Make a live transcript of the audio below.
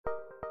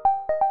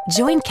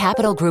Join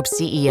Capital Group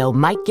CEO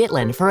Mike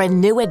Gitlin for a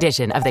new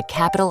edition of the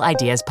Capital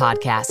Ideas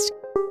Podcast.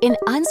 In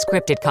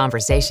unscripted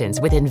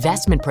conversations with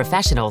investment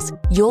professionals,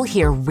 you'll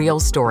hear real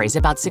stories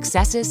about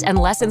successes and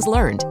lessons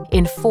learned,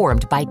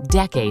 informed by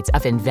decades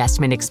of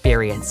investment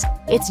experience.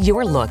 It's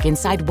your look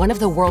inside one of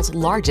the world's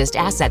largest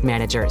asset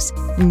managers.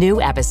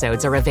 New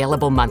episodes are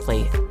available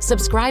monthly.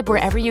 Subscribe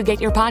wherever you get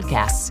your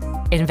podcasts.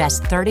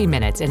 Invest 30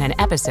 minutes in an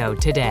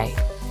episode today.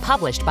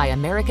 Published by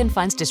American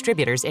Funds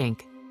Distributors,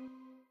 Inc.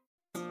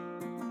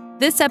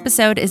 This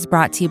episode is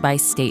brought to you by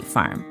State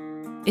Farm.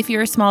 If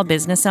you're a small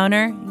business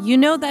owner, you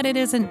know that it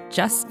isn't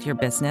just your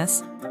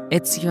business,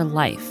 it's your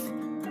life.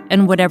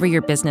 And whatever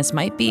your business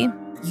might be,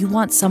 you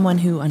want someone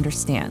who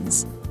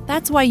understands.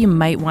 That's why you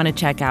might want to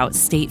check out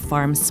State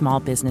Farm Small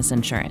Business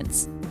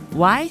Insurance.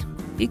 Why?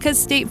 Because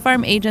State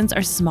Farm agents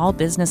are small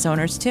business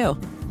owners too,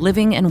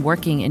 living and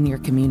working in your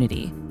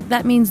community.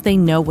 That means they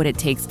know what it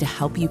takes to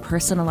help you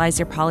personalize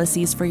your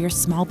policies for your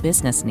small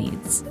business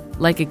needs.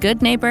 Like a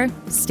good neighbor,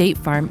 State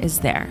Farm is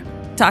there.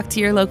 Talk to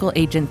your local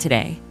agent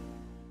today.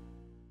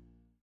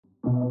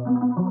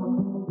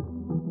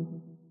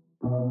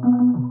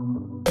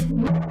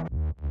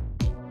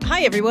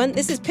 Hi, everyone.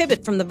 This is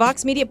Pivot from the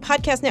Vox Media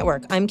Podcast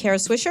Network. I'm Kara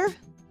Swisher.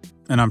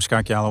 And I'm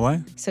Scott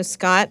Galloway. So,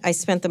 Scott, I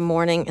spent the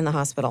morning in the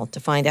hospital to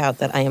find out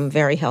that I am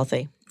very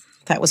healthy.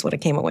 That was what I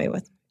came away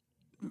with.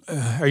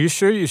 Are you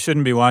sure you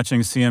shouldn't be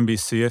watching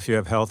CNBC if you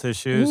have health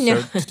issues?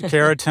 No. So,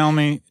 Kara, tell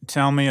me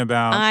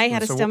about... I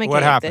had a stomach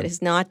ache that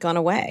has not gone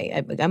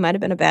away. I might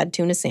have been a bad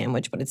tuna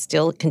sandwich, but it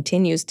still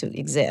continues to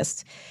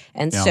exist.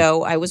 And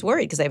so I was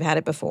worried because I've had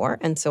it before.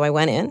 And so I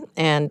went in,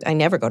 and I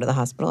never go to the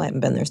hospital. I haven't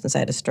been there since I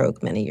had a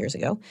stroke many years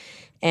ago.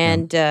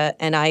 And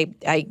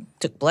I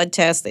took blood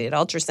tests, they did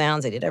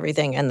ultrasounds, they did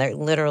everything, and they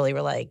literally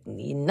were like,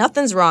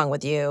 nothing's wrong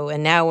with you.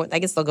 And now I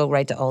guess they'll go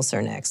right to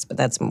ulcer next, but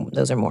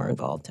those are more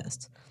involved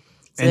tests.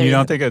 So and you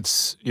don't think it's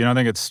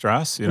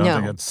stress? You don't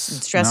think it's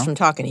stress from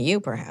talking to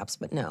you, perhaps,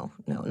 but no,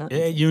 not.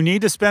 You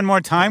need to spend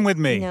more time with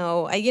me.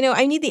 No, I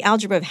need the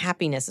algebra of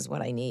happiness is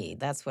what I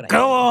need. That's what I need.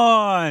 Go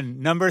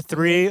on! Number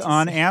 3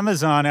 on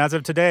Amazon as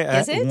of today.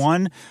 Is it?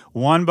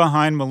 One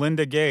behind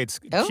Melinda Gates.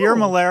 Oh. Curing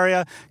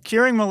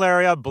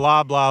malaria,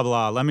 blah, blah,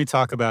 blah. Let me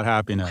talk about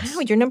happiness.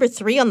 Wow, you're number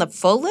 3 on the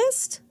full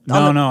list? No,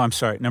 I'm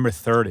sorry. Number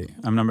 30.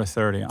 I'm number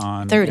 30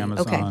 on 30,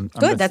 Amazon. okay.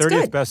 Good, that's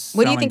good.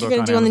 What do you think you're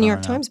going to do on the New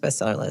York Times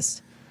bestseller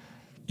list?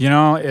 You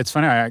know, it's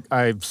funny.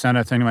 I sent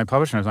a thing to my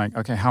publisher. I was like,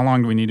 okay, how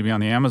long do we need to be on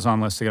the Amazon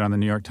list to get on the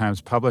New York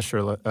Times publisher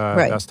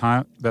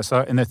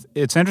bestseller? And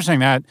it's interesting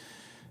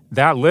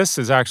that list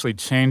has actually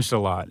changed a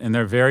lot, and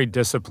they're very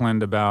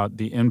disciplined about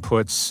the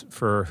inputs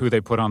for who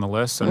they put on the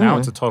list. So now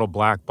it's a total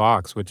black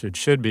box, which it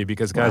should be,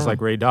 because guys like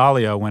Ray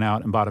Dalio went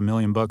out and bought 1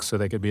 million books so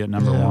they could be at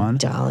number one.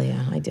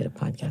 Dalio, I did a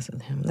podcast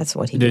with him. That's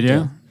what he did. Did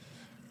you?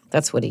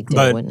 That's what he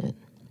did, wouldn't it?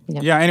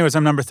 Yep. Yeah, anyways,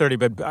 I'm number 30.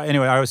 But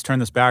anyway, I always turn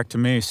this back to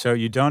me. So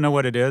you don't know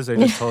what it is. I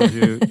just told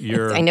you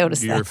you're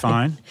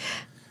fine.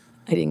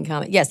 I didn't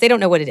comment. Yes, they don't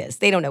know what it is.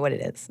 They don't know what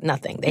it is.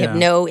 Nothing. They have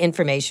no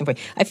information for you.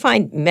 I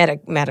find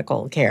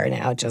medical care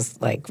now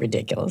just like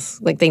ridiculous.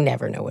 Like they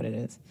never know what it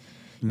is.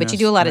 But you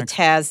do a lot of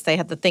tests. They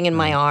had the thing in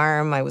my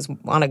arm. I was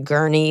on a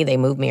gurney. They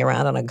moved me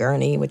around on a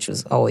gurney, which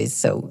was always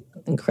so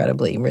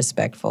incredibly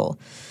respectful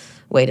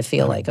way to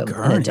feel like an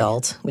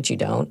adult, which you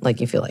don't.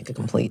 Like you feel like a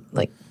complete,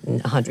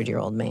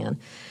 100-year-old man.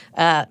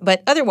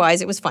 But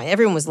otherwise, it was fine.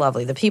 Everyone was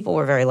lovely. The people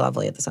were very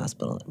lovely at this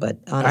hospital. But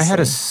honestly, I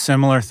had a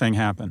similar thing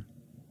happen.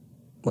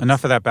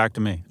 Enough of that, back to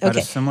me. I had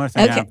a similar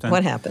thing happen.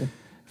 What happened?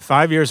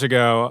 5 years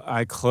ago,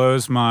 I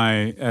closed at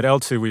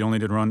L2, we only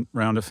did one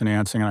round of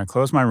financing, and I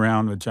closed my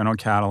round with General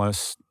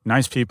Catalyst.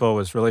 Nice people,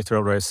 was really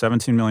thrilled, raised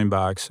 $17 million.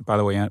 By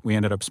the way, we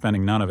ended up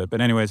spending none of it.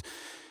 But anyways,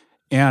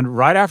 and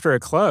right after it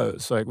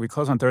closed, we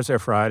closed on Thursday or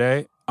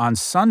Friday, on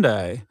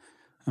Sunday,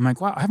 I'm like,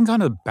 wow, I haven't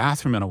gone to the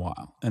bathroom in a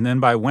while. And then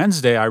by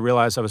Wednesday, I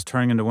realized I was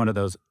turning into one of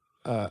those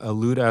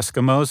elude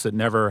Eskimos that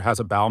never has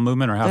a bowel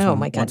movement or has one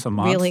once a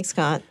month. Really,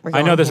 Scott?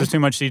 I know this is too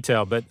much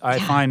detail, but I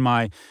find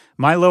my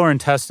lower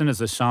intestine is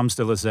the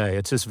Champs-Élysées.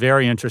 It's just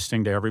very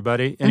interesting to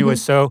everybody. Anyway,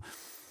 so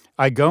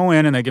I go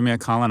in and they give me a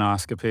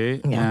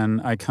colonoscopy, and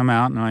I come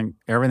out and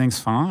everything's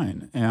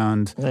fine.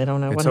 And I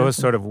don't know. It's always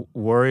sort of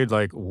worried,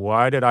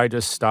 why did I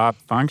just stop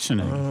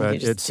functioning?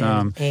 But it's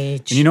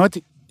and you know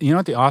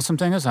what the awesome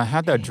thing is? I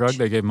had that drug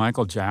they gave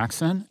Michael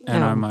Jackson,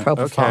 and I'm like,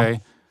 propofol.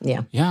 Okay.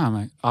 Yeah. Yeah. I'm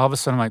like, all of a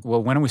sudden, I'm like,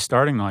 well, when are we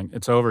starting? They're like,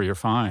 it's over. You're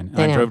fine. And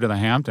I drove to the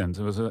Hamptons.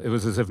 It was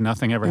as if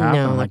nothing ever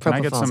happened. I'm like, can I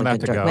get some of that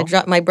to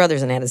go? My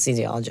brother's an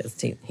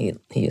anesthesiologist.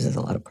 He uses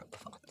a lot of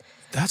propofol.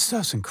 That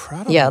stuff's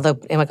incredible. Yeah, though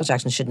Michael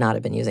Jackson should not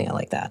have been using it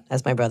like that,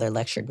 as my brother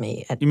lectured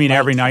me at You mean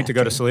every night after. to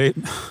go to sleep?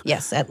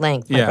 Yes, at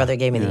length. My brother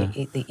gave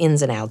me the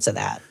ins and outs of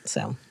that.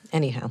 So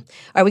Anyhow. All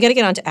right, we got to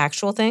get on to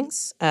actual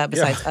things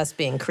besides us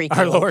being creaky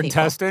Our old lower people.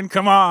 intestine?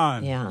 Come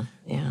on. Yeah.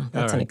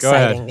 That's an go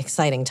ahead.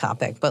 exciting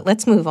topic. But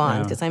let's move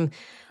on because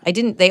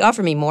they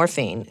offered me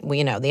morphine.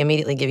 They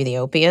immediately give you the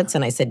opiates,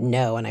 and I said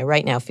no, and I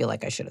right now feel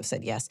like I should have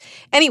said yes.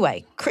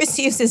 Anyway, Chris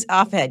Hughes'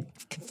 op-ed,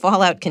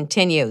 Fallout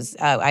continues.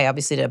 I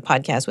obviously did a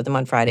podcast with him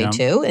on Friday,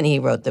 too, and he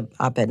wrote the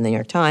op-ed in the New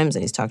York Times,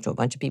 and he's talked to a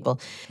bunch of people.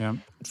 Yeah.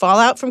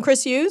 Fallout from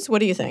Chris Hughes? What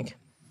do you think?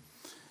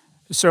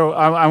 So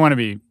I want to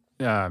be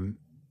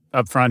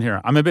up front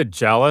here. I'm a bit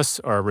jealous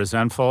or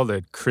resentful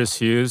that Chris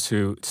Hughes,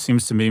 who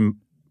seems to me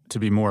to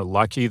be more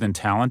lucky than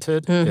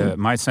talented,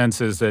 my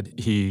sense is that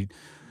he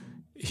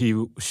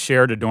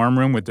shared a dorm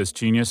room with this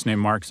genius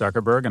named Mark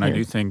Zuckerberg, and I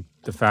do think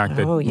the fact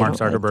that Mark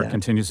Zuckerberg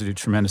continues to do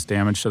tremendous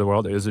damage to the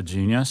world is a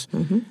genius.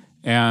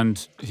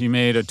 And he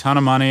made a ton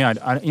of money.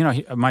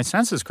 My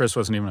sense is Chris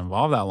wasn't even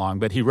involved that long,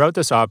 but he wrote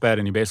this op-ed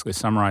and he basically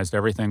summarized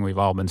everything we've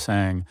all been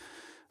saying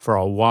for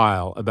a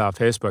while about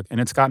Facebook, and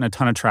it's gotten a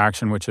ton of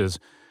traction, which is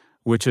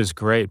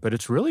great. But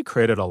it's really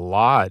created a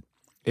lot.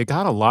 It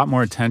got a lot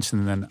more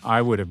attention than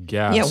I would have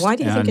guessed. Yeah, why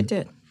do you think it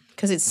did?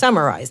 Because it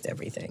summarized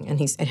everything,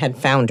 and it had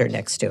founder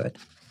next to it.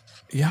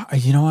 Yeah,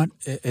 you know what?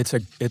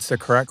 It's a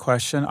correct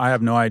question. I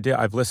have no idea.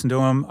 I've listened to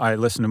him. I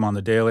listened to him on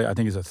the daily. I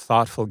think he's a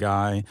thoughtful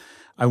guy.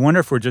 I wonder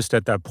if we're just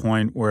at that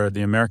point where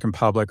the American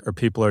public or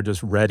people are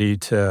just ready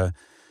to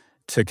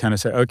kind of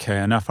say,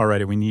 okay, enough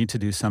already. We need to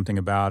do something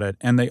about it.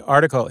 And the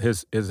article,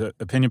 his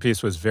opinion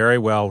piece was very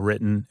well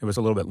written. It was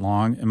a little bit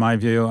long, in my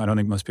view. I don't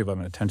think most people have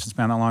an attention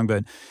span that long,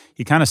 but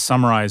he kind of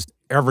summarized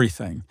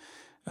everything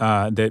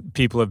that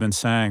people have been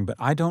saying. But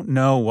I don't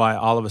know why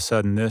all of a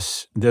sudden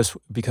this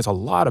because a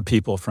lot of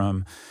people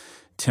from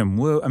Tim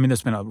Wu,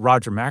 there's been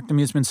Roger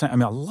McNamee's been saying,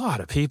 a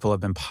lot of people have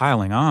been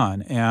piling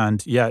on,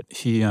 and yet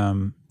he,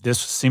 this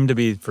seemed to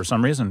be, for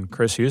some reason,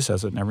 Chris Hughes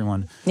says it, and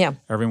everyone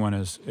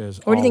is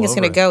Where do you think it's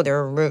going to go?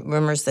 There were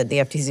rumors that the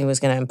FTC was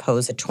going to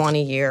impose a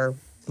 20-year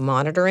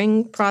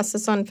monitoring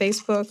process on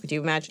Facebook. Do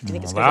you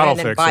think it's going to go? And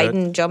then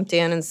Biden jumped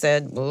in and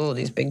said, "Oh,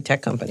 these big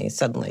tech companies."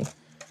 Suddenly,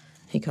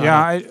 he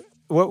caught it.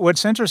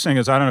 What's interesting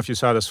is, I don't know if you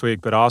saw this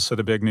week, but also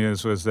the big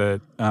news was that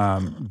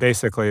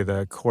basically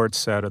the court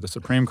said, or the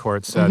Supreme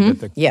Court said,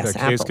 that the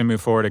case can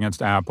move forward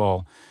against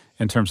Apple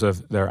in terms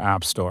of their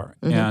App Store.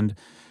 And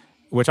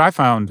which I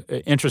found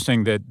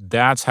interesting that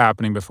that's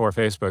happening before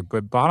Facebook.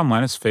 But bottom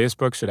line is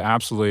Facebook should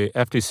absolutely,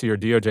 FTC or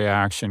DOJ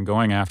action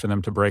going after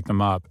them to break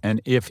them up.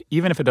 And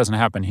even if it doesn't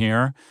happen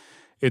here,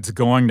 it's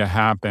going to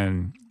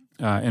happen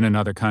in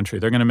another country.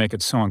 They're going to make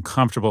it so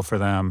uncomfortable for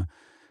them.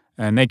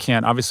 And they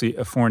can't, obviously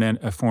a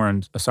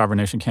sovereign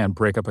nation can't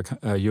break up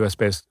a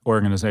U.S.-based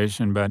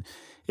organization, but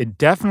it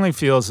definitely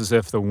feels as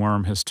if the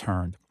worm has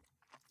turned.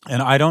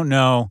 And I don't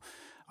know.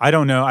 I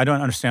don't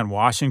understand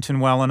Washington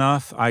well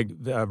enough. A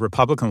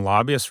Republican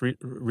lobbyist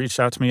reached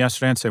out to me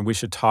yesterday and said we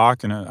should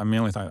talk, and I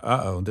immediately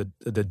thought,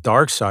 the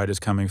dark side is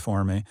coming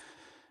for me.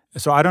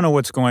 So I don't know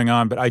what's going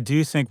on, but I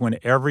do think when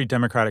every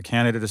Democratic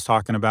candidate is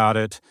talking about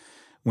it,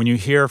 when you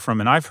hear from,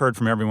 and I've heard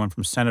from everyone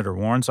from Senator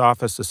Warren's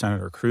office to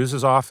Senator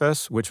Cruz's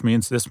office, which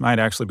means this might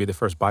actually be the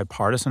first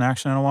bipartisan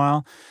action in a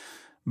while.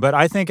 But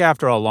I think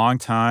after a long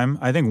time,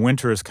 I think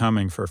winter is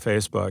coming for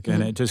Facebook,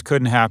 and it just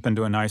couldn't happen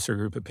to a nicer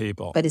group of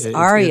people. But is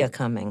Aria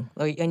coming?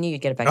 Oh, I knew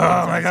you'd get it back.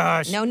 Oh, my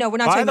gosh. No, we're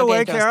not talking about By the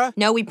way, Kara?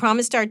 No, we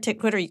promised our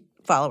Twitter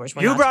followers.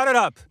 You brought it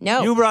up.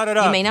 No. You brought it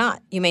up. You may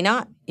not. You may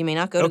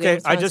not go to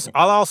the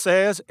all I'll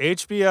say is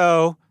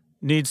HBO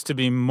needs to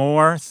be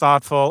more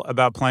thoughtful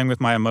about playing with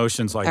my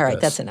emotions like this. All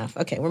right, that's enough.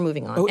 Okay, we're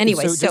moving on.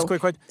 Anyway, just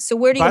quick. So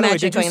where do you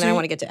imagine it going? And then I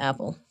want to get to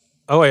Apple.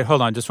 Oh, wait,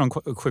 hold on. Just one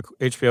quick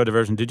HBO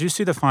diversion. Did you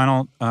see the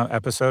final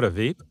episode of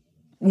Veep?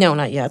 No,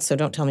 not yet, so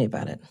don't tell me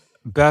about it.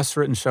 Best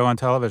written show on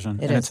television,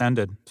 it's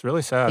ended. It's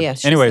really sad. Yeah,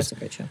 anyways, that's a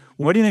great show.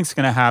 What do you think is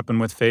going to happen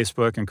with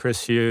Facebook and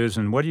Chris Hughes,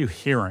 and what are you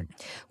hearing?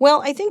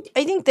 Well, I think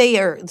they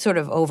are sort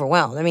of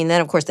overwhelmed. Then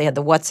of course they had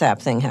the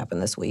WhatsApp thing happen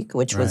this week,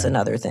 which was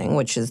another thing,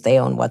 which is they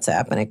own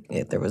WhatsApp, and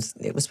it was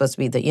supposed to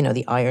be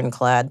the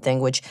ironclad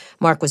thing, which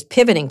Mark was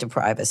pivoting to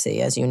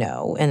privacy, as you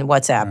know, and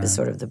WhatsApp is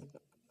sort of the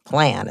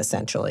plan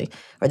essentially,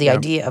 or the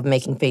idea of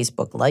making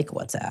Facebook like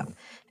WhatsApp,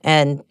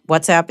 and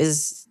WhatsApp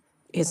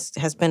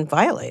has been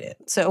violated.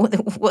 So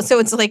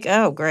it's like,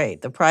 oh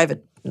great, the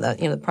private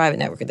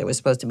network that was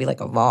supposed to be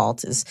like a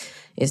vault is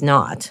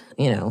not.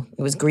 It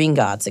was Green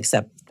Gots,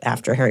 except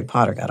after Harry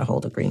Potter got a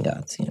hold of Green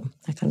Gots,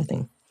 that kind of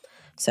thing.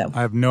 So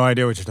I have no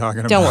idea what you're talking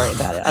about. Don't worry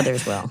about it.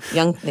 Others will.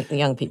 Young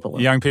people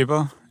will. Young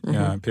people?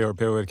 Yeah,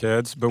 people with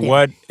kids. But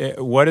what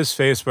is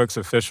Facebook's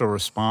official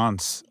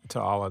response to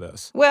all of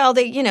this? Well,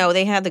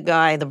 they had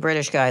the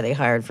British guy they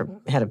hired for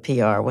head of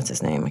PR. What's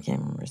his name? I can't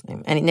remember his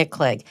name. And Nick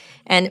Clegg.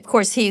 And of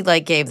course, he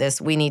gave this,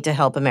 we need to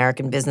help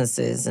American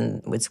businesses,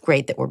 and it's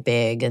great that we're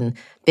big, and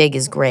big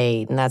is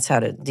great, and that's how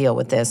to deal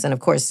with this. And of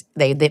course,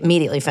 they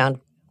immediately found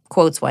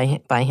quotes by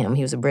him.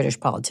 He was a British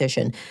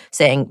politician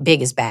saying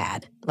big is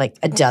bad, like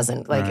a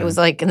dozen. It was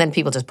and then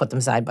people just put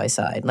them side by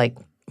side,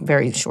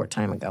 very short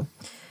time ago.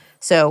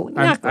 So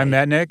I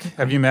met Nick.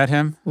 Have you met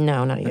him?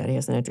 No, not yet. He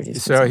hasn't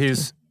introduced himself.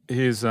 So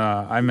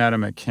I met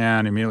him at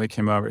Cannes, immediately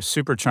came over.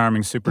 Super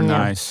charming, super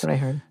nice. That's what I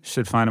heard.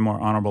 Should find a more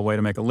honorable way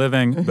to make a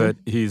living, but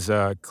he's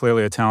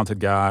clearly a talented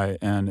guy,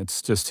 and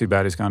it's just too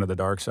bad he's gone to the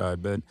dark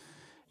side. But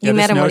You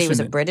met him when he was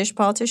a British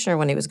politician or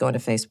when he was going to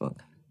Facebook?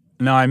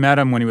 No, I met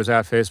him when he was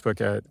at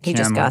Facebook at He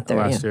Cannes just got there,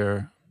 last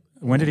year.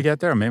 When did he get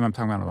there? Maybe I'm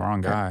talking about the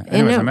wrong guy.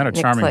 Anyways, I met a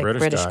charming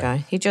British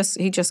guy. He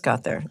just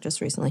got there just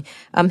recently.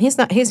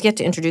 He's yet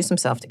to introduce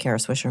himself to Kara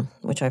Swisher,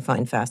 which I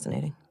find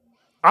fascinating.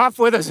 Off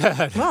with his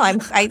head. Well,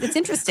 it's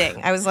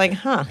interesting. I was like,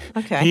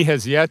 okay. He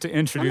has yet to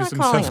introduce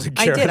himself to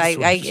Kara I did. I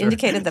Swisher.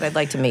 indicated that I'd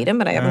like to meet him,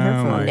 but I haven't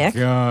heard from him. Nick. Oh,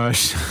 my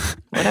gosh.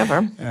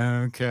 Whatever.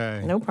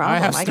 Okay. No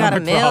problem. I got a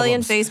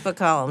million Facebook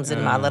columns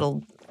in my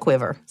little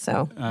quiver.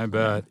 So I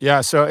bet.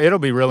 Yeah, so it'll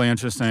be really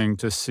interesting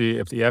to see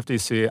if the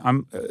FTC,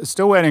 I'm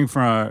still waiting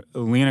for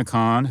Lena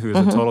Khan, who's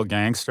a total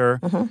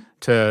gangster,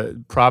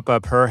 to prop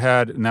up her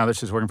head now that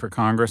she's working for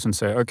Congress and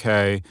say,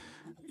 okay,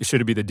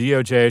 should it be the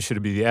DOJ? Should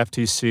it be the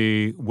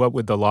FTC? What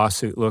would the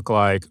lawsuit look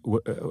like?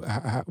 What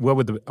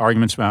would the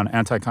arguments around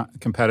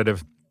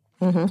anti-competitive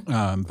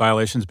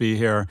violations be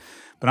here?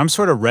 But I'm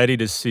sort of ready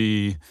to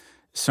see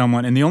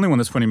someone, and the only one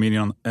that's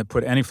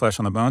put any flesh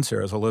on the bones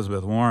here is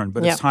Elizabeth Warren.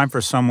 But it's time for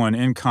someone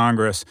in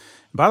Congress.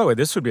 By the way,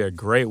 this would be a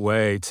great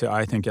way to,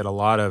 I think, get a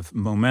lot of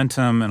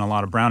momentum and a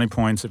lot of brownie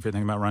points if you're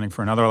thinking about running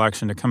for another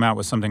election, to come out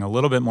with something a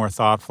little bit more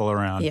thoughtful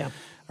around. Yeah.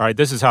 All right,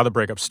 this is how the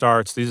breakup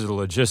starts. These are the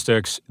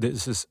logistics.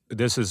 This is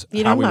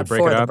how we would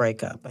break it up. I'm not for the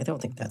breakup. I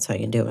don't think that's how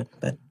you do it.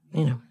 But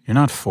you're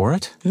not for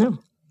it? No.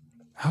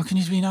 How can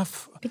you be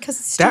enough? Because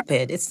it's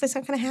stupid. It's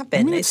not going to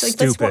happen. It's like,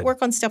 let's work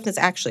on stuff that's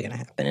actually going to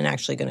happen and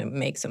actually going to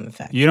make some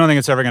effect. You don't think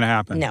it's ever going to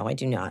happen? No, I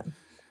do not.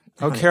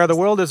 Oh, Kara, the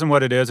world isn't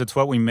what it is. It's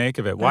what we make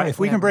of it. Why? If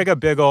we can break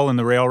up big oil and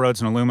the railroads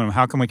and aluminum,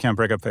 how come we can't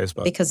break up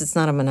Facebook? Because it's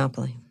not a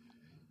monopoly.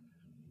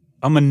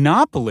 A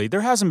monopoly?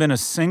 There hasn't been a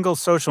single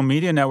social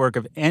media network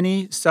of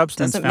any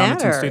substance founded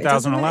since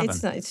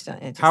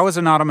 2011. How is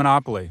it not a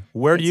monopoly?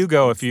 Where do you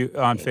go if you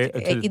to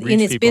reach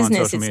in its people business?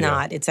 on social media? It's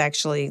not. It's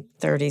actually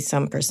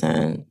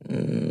 30-some%,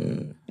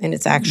 and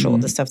it's actual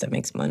the stuff that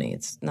makes money.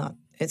 It's not.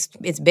 It's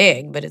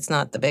big, but it's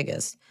not the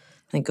biggest.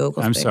 I think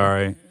Google's. I'm bigger.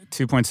 sorry.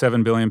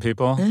 2.7 billion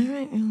people. All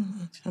right,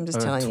 I'm just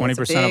telling you.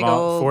 20% of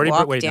all.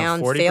 40%.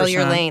 Down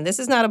failure lane. This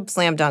is not a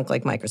slam dunk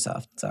like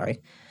Microsoft.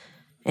 Sorry.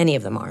 Any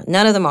of them are.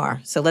 None of them are.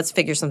 So let's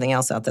figure something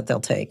else out that they'll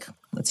take.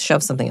 Let's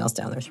shove something else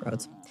down their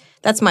throats.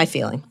 That's my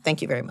feeling.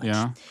 Thank you very much.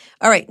 Yeah.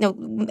 All right.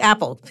 No,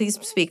 Apple. Please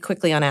speak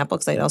quickly on Apple,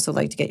 because I'd also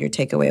like to get your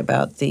takeaway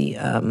about the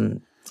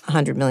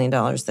 $100 million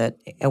that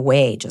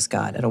Away just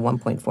got at a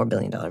 $1.4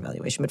 billion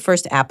valuation. But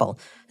first, Apple.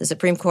 The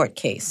Supreme Court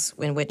case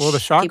in which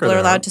people are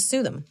allowed to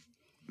sue them.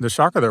 The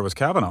shocker there was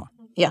Kavanaugh.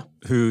 Yeah.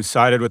 Who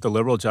sided with the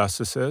liberal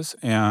justices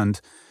and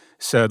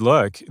said,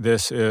 look,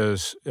 this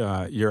is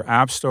your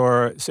App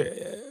Store.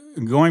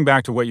 Going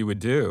back to what you would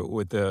do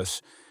with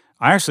this,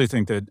 I actually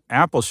think that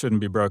Apple shouldn't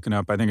be broken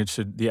up. I think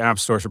the App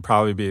Store should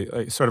probably be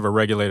sort of a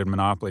regulated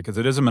monopoly, because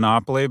it is a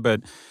monopoly.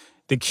 But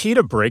the key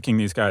to breaking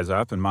these guys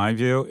up, in my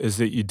view, is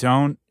that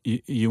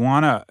you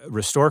want to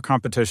restore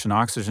competition,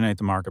 oxygenate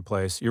the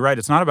marketplace. You're right.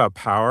 It's not about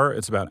power.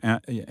 It's about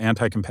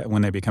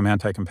when they become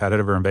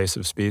anti-competitive or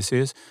invasive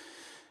species.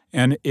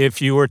 And if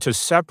you were to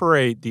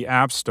separate the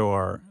App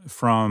Store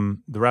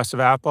from the rest of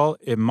Apple,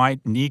 it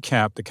might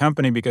kneecap the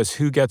company, because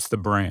who gets the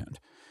brand?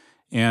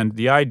 And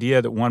the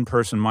idea that one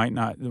person might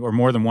not, or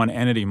more than one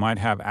entity might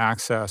have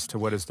access to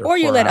what is their or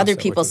you core let other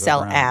asset, people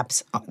sell brand.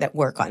 apps that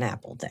work on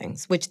Apple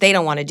things, which they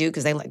don't want to do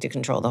because they like to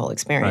control the whole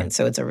experience. Right.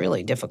 So it's a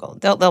really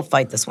difficult. They'll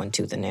fight this one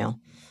tooth and nail.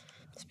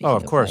 Oh,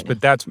 of course,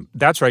 but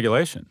that's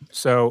regulation.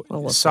 So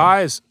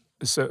size.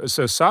 So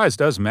size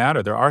does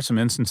matter. There are some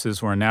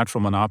instances where a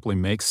natural monopoly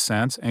makes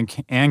sense and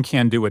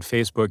can do what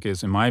Facebook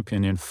is, in my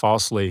opinion,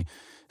 falsely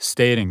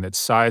stating, that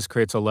size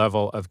creates a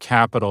level of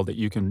capital that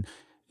you can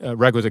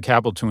requisite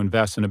capital to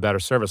invest in a better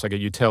service, like a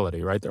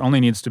utility, right? There only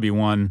needs to be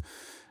one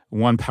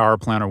power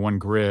plant or one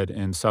grid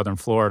in southern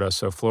Florida.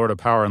 So Florida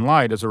Power and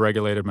Light is a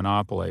regulated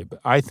monopoly. But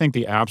I think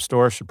the App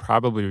Store should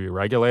probably be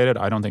regulated.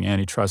 I don't think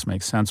antitrust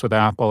makes sense with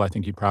Apple. I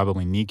think you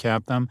probably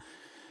kneecap them.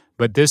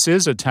 But this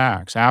is a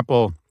tax.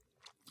 Apple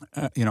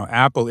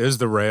is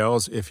the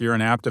rails. If you're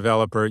an app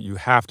developer, you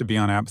have to be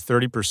on app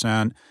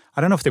 30%. I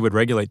don't know if they would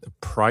regulate the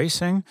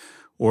pricing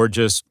or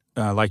just,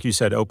 like you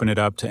said, open it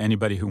up to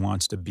anybody who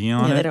wants to be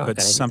on it.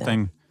 But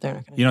something,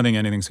 you don't think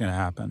anything's going to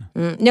happen?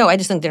 No, I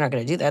just think they're not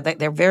going to do that.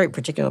 They're very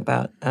particular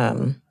about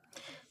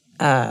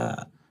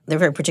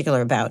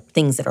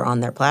things that are on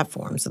their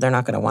platform. So they're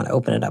not going to want to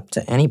open it up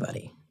to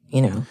anybody,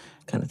 kind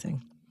of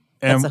thing.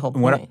 That's the whole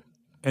point.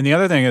 And the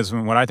other thing is,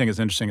 what I think is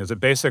interesting is that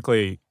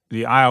basically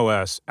the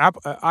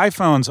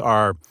iPhones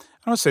are,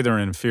 I don't say they're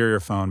an inferior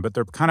phone, but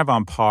they're kind of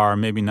on par,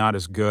 maybe not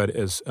as good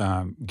as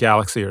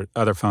Galaxy or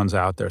other phones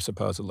out there,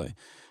 supposedly.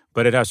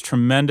 But it has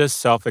tremendous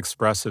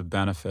self-expressive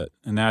benefit,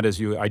 and that is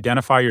you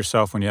identify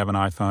yourself when you have an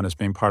iPhone as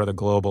being part of the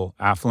global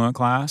affluent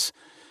class.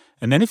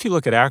 And then if you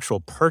look at actual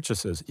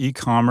purchases,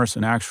 e-commerce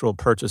and actual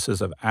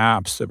purchases of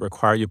apps that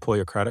require you to pull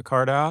your credit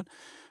card out,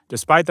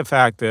 despite the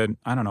fact that,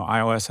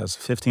 iOS has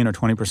 15 or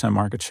 20%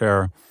 market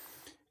share,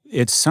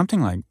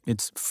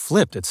 it's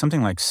flipped. It's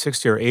something like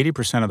 60 or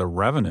 80% of the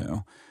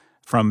revenue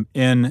from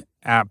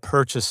in-app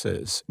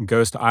purchases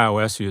goes to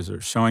iOS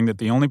users, showing that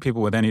the only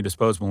people with any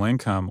disposable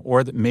income,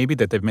 or that maybe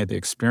that they've made the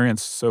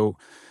experience so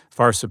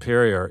far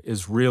superior,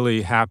 is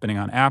really happening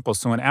on Apple.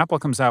 So when Apple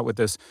comes out with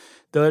this,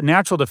 the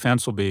natural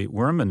defense will be,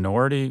 we're a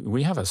minority.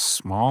 We have a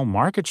small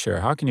market share.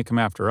 How can you come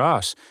after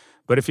us?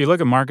 But if you look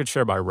at market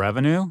share by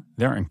revenue,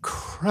 they're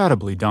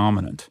incredibly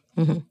dominant.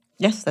 Mm-hmm.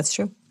 Yes, that's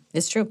true.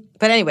 It's true.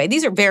 But anyway,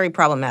 these are very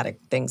problematic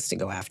things to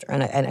go after.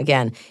 And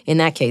again, in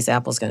that case,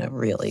 Apple's going to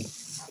really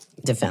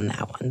defend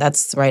that one.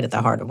 That's right at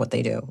the heart of what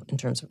they do in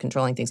terms of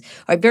controlling things.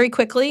 All right, very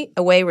quickly,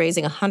 Away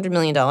raising $100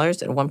 million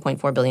at a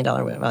 $1.4 billion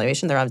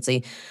valuation. They're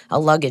obviously a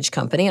luggage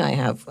company.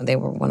 They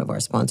were one of our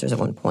sponsors at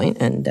one point,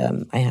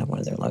 and I have one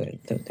of their luggage.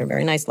 They're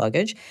very nice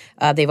luggage.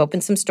 They've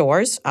opened some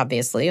stores,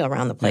 obviously,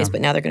 around the place, but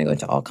now they're going to go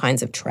into all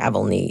kinds of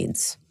travel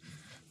needs.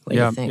 What do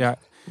you think? Yeah.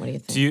 What do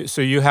you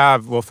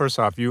think? First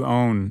off, you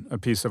own a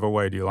piece of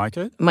Away. Do you like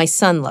it? My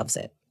son loves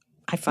it.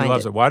 He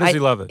loves it. Why does he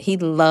love it? He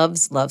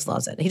loves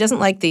it. He doesn't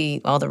like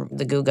all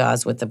the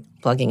goo-gaws with the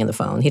plugging in the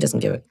phone. He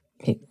doesn't give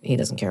it. He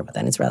doesn't care about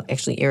that. And it's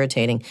actually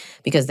irritating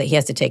because he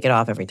has to take it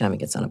off every time he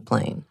gets on a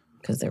plane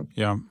because their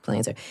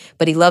planes are.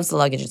 But he loves the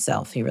luggage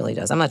itself. He really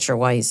does. I'm not sure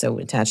why he's so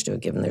attached to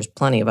it, given there's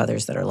plenty of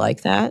others that are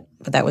like that.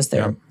 But that was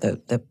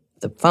the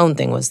phone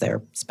thing was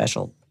their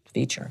special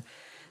feature.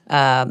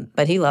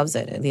 But he loves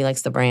it. He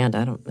likes the brand.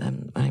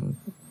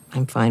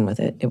 I'm fine with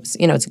it. It was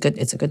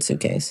it's a good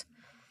suitcase.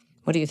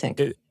 What do you think?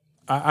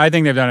 I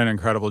think they've done an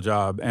incredible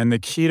job. And the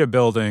key to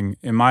building,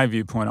 in my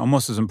viewpoint,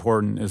 almost as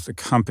important as the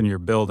company you're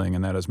building,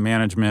 and that is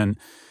management,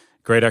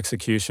 great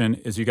execution,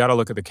 is you got to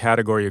look at the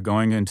category you're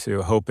going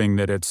into hoping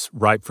that it's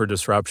ripe for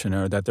disruption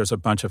or that there's a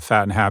bunch of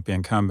fat and happy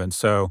incumbents.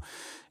 So,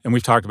 and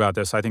we've talked about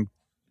this, I think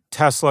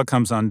Tesla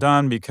comes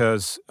undone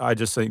because I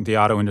just think the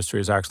auto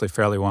industry is actually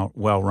fairly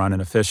well run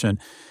and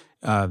efficient.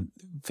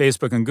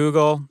 Facebook and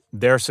Google,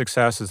 their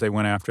success is they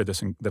went after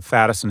the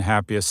fattest and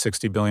happiest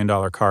 $60 billion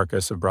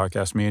carcass of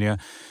broadcast media.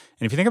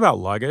 And if you think about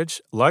luggage,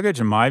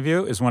 in my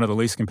view, is one of the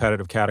least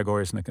competitive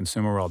categories in the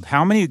consumer world.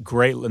 How many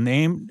great there's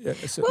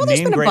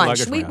been a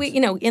bunch. We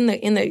in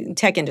the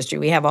tech industry,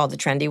 we have all the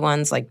trendy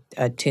ones like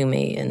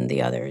Toomey and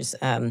the others.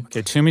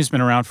 Toomey's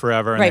been around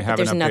forever, and they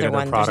haven't updated their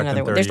product in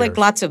 30 years. There's like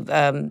lots of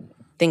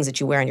things that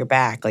you wear on your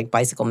back, like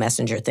bicycle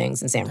messenger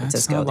things in San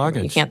Francisco. That's not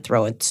luggage. You can't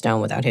throw a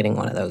stone without hitting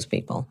one of those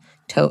people.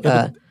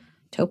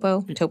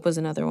 Topo's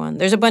another one.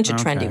 There's a bunch of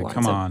trendy ones.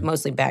 Come on.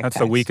 Mostly backpacks. That's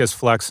the weakest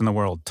flex in the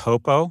world.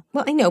 Topo?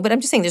 Well, I know, but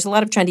I'm just saying there's a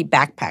lot of trendy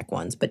backpack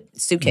ones, but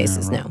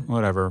suitcases no.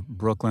 Whatever.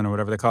 Brooklyn or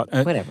whatever they call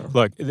it. Whatever.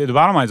 Look, the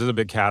bottom line is it's a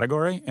big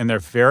category, and there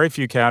are very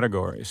few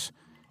categories,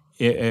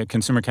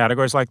 consumer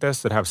categories like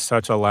this, that have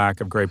such a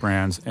lack of great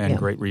brands and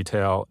great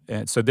retail.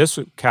 And so this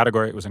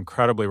category was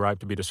incredibly ripe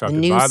to be disrupted.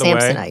 The new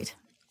Samsonite.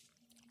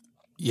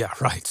 Yeah,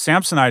 right.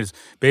 Samsonite is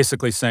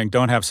basically saying,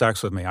 don't have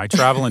sex with me. I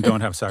travel and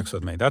don't have sex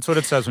with me. That's what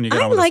it says when you get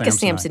on with a Samsonite. I like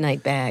a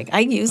Samsonite bag. I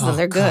use them.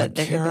 They're good.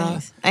 They're good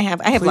bags. I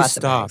have lots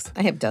of bags.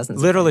 I have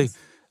dozens Literally, of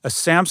bags. A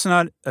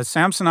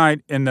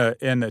Samsonite in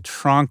the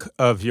trunk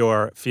of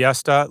your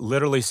Fiesta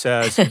literally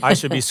says, I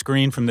should be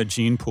screened from the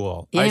gene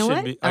pool. You know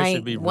what? I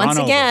should be run once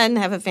over. again,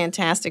 have a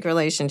fantastic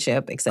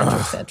relationship, et cetera,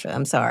 et cetera.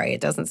 I'm sorry. It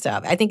doesn't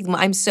stop. I think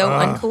I'm so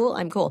uncool.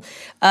 I'm cool.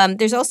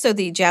 There's also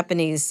the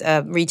Japanese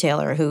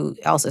retailer who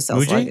also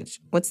sells Muji?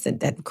 luggage. What's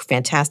that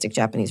fantastic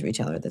Japanese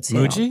retailer that's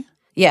here? Muji?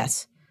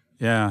 Yes.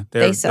 Yeah.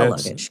 They sell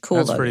luggage. Cool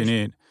that's luggage. Pretty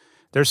neat.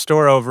 Their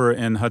store over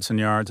in Hudson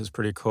Yards is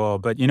pretty cool.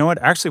 But you know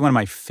what? Actually, one of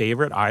my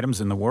favorite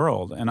items in the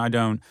world, and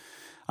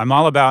I'm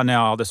all about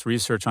now, all this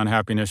research on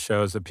happiness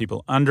shows that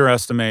people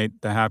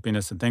underestimate the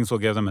happiness that things will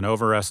give them and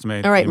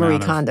overestimate all right, the Marie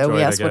amount of Kondo. joy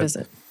Yes, they what get. is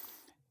it?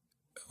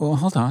 Well,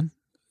 hold on.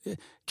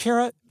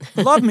 Kara,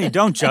 love me,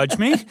 don't judge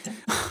me.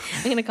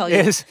 I'm going to call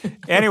you.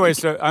 Anyway,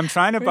 so I'm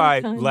trying to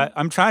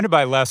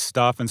buy less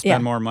stuff and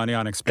spend more money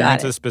on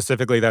experiences.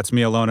 Specifically, that's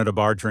me alone at a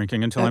bar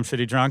drinking until I'm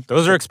shitty drunk.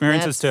 Those are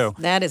experiences too.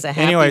 That is a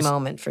happy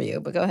moment for you,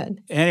 but go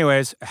ahead.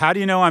 Anyways, how do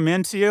you know I'm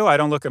into you? I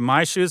don't look at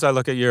my shoes, I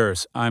look at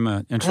yours. I'm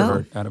an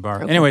introvert at a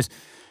bar. Okay. Anyways,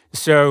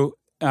 so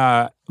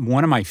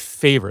one of my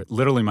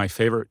literally my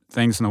favorite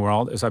things in the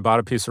world is I bought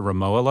a piece of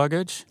Rimowa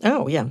luggage.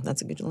 Oh, yeah,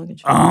 that's a good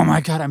luggage. Oh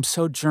my God, I'm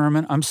so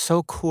German. I'm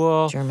so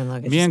cool. German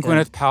luggage. Me and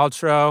Gwyneth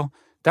Paltrow.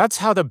 That's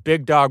how the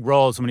big dog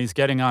rolls when he's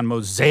getting on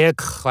Mosaic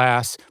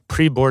class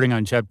pre-boarding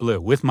on JetBlue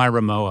with my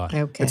Rimowa.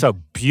 Okay. It's a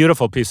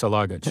beautiful piece of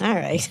luggage. All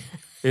right.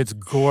 It's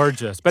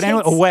gorgeous. But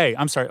anyway,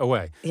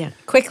 Away. Yeah,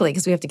 quickly,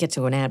 because we have to get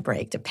to an ad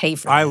break to pay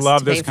for this. I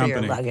love this company.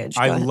 company. For your luggage.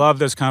 I love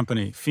this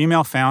company.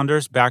 Female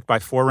founders backed by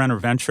Forerunner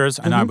Ventures.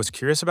 And I was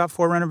curious about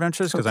Forerunner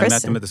Ventures because I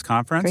met them at this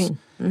conference.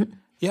 Mm-hmm.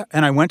 Yeah,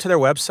 and I went to their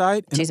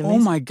website, and oh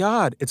my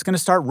God, it's going to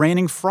start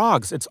raining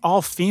frogs. It's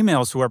all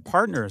females who are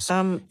partners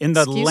in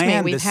the excuse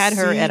land. Me, we've had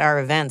her at our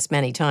events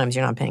many times.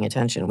 You're not paying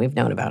attention. We've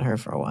known about her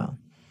for a while.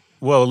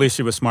 Well, at least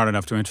she was smart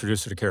enough to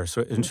introduce herself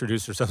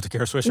to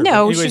Kara Swisher.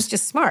 No, anyways, she's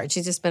just smart.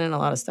 She's just been in a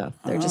lot of stuff.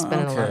 They're just been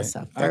in a lot of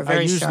stuff. They're very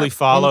I usually sharp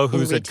follow in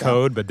who's at retail.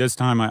 Code, but this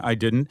time I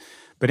didn't.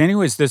 But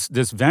anyways, this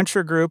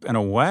venture group, in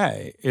a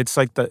way, it's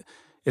like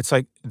it's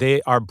like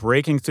they are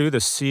breaking through the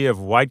sea of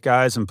white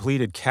guys in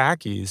pleated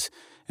khakis.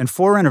 And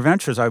Foreign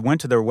Ventures, I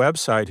went to their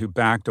website who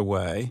backed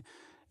away,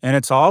 and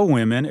it's all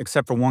women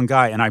except for one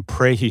guy, and I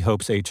pray he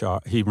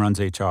runs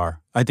HR.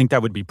 I think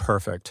that would be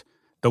perfect.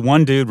 The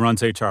one dude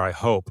runs HR, I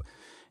hope.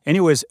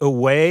 Anyways,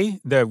 Away,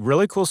 the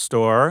really cool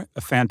store,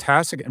 a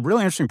fantastic,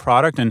 really interesting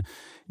product, and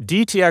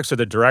DTX, or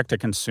the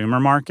direct-to-consumer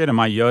market, and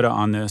my Yoda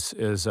on this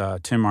is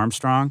Tim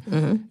Armstrong.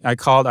 I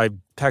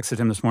texted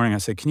him this morning. I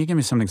said, can you give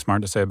me something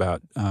smart to say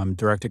about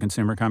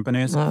direct-to-consumer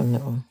companies? Oh,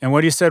 no. And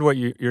what he said, what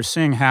you're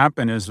seeing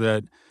happen is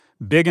that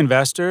big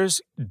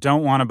investors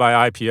don't want to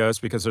buy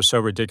IPOs because they're so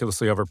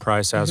ridiculously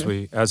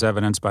overpriced, as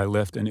evidenced by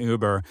Lyft and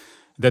Uber,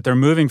 that they're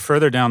moving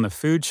further down the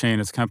food chain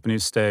as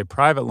companies stay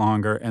private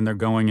longer, and they're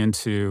going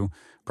into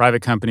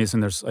private companies,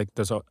 and there's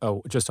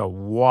just a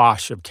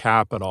wash of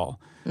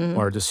capital,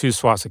 or just huge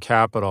swaths of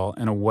capital,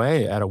 in a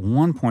way at a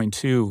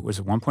 1.2, was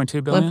it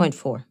 1.2 billion?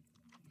 1.4.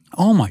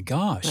 Oh my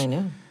gosh. I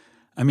know.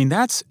 I mean,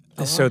 that's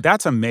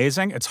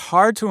amazing. It's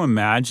hard to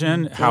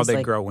imagine how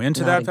they grow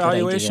into that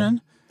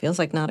valuation. Feels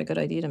like not a good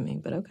idea to me,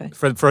 but okay.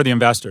 For the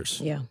investors.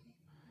 Yeah.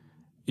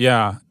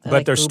 Yeah,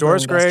 but their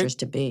store's great. Investors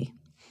to be.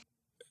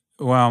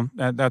 Well,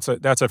 that's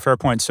a fair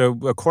point. So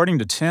according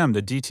to Tim,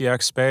 the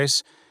DTX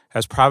space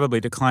has probably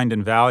declined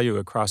in value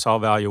across all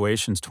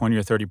valuations 20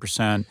 or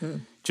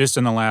 30% just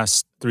in the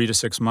last 3 to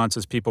 6 months,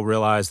 as people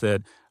realize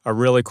that a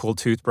really cool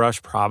toothbrush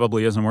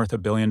probably isn't worth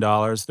 $1 billion.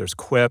 There's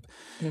Quip.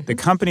 The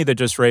company that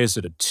just raised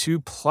at a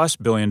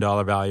 $2+ billion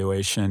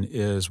valuation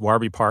is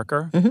Warby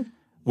Parker,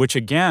 which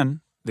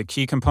again, the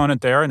key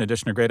component there, in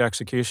addition to great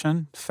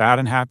execution, fat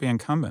and happy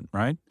incumbent,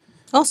 right?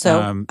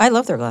 Also, I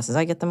love their glasses.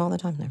 I get them all the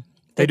time there.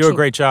 They do a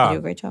great job. They do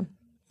a great job.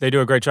 They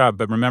do a great job.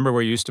 But remember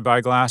where you used to buy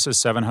glasses?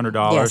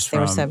 $700 yes,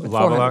 from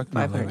 $400,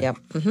 $500, yep.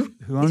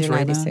 Who owns These are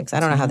Ray-Ban? 96. I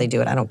don't know how they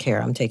do it. I don't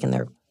care. I'm taking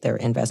their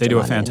investor They do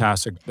a money.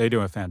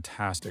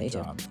 fantastic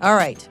job. All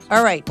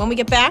right. When we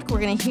get back,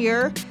 we're going to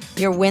hear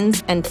your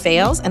wins and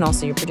fails and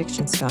also your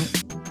predictions, Scott.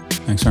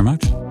 Thanks very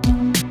much.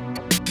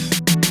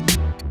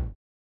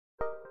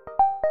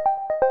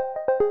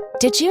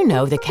 Did you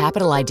know the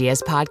Capital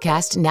Ideas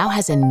podcast now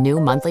has a new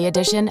monthly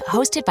edition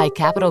hosted by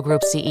Capital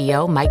Group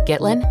CEO Mike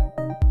Gitlin?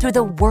 Through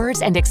the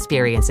words and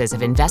experiences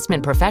of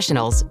investment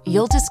professionals,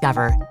 you'll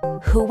discover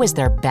who was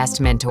their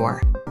best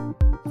mentor,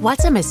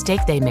 what's a mistake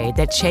they made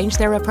that changed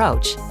their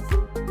approach,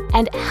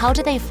 and how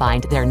do they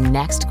find their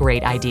next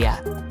great idea.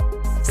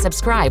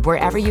 Subscribe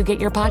wherever you get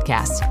your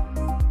podcasts.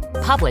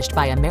 Published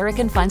by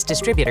American Funds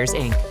Distributors,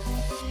 Inc.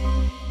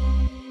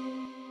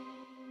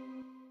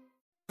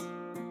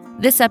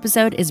 This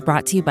episode is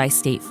brought to you by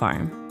State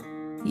Farm.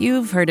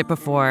 You've heard it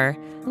before.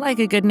 Like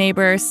a good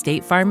neighbor,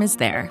 State Farm is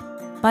there.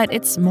 But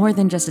it's more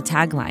than just a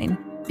tagline,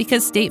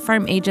 because State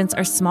Farm agents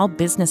are small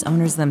business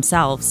owners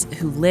themselves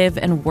who live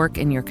and work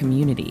in your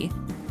community.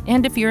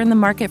 And if you're in the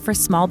market for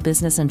small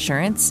business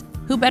insurance,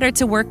 who better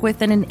to work with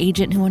than an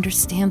agent who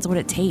understands what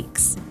it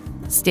takes?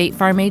 State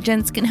Farm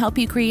agents can help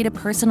you create a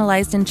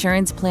personalized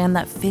insurance plan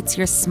that fits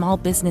your small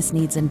business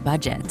needs and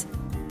budget.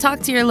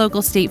 Talk to your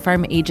local State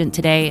Farm agent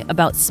today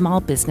about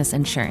small business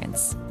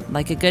insurance.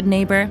 Like a good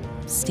neighbor,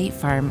 State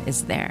Farm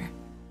is there.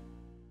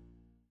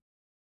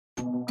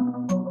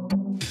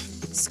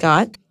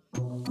 Scott?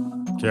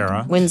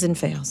 Kara? Wins and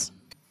fails.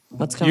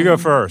 What's going on? You go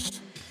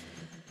first.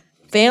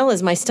 Fail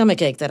is my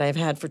stomach ache that I've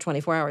had for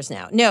 24 hours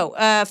now. No,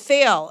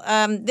 fail.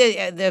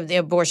 The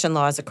abortion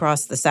laws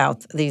across the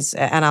South, these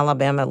and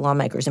Alabama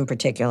lawmakers in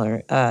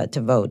particular,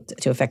 to vote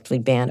to effectively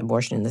ban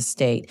abortion in the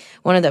state.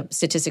 One of the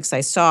statistics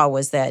I saw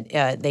was that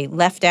they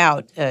left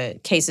out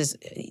cases.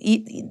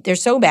 They're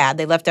so bad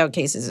they left out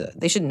cases.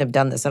 They shouldn't have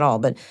done this at all,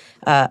 but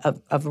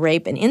of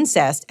rape and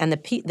incest. And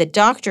the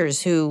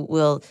doctors who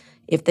will.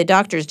 If the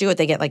doctors do it,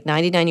 they get like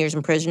 99 years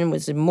in prison,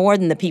 which is more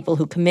than the people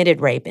who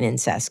committed rape and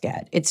incest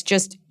get. It's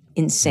just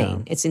insane.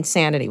 Yeah. It's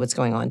insanity what's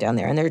going on down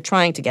there. And they're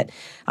trying to get,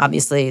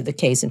 obviously, the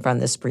case in front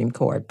of the Supreme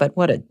Court. But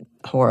what a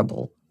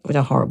horrible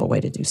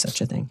way to do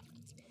such a thing.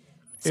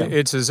 So.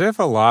 It's as if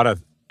a lot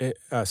of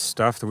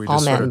stuff that we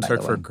just sort of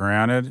took for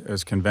granted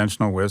as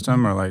conventional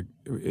wisdom, or like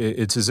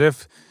it's as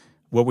if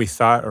what we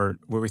thought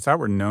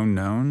were known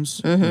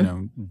knowns,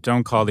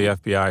 don't call the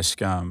FBI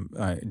scum,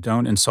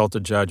 don't insult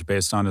a judge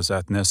based on his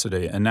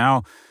ethnicity, and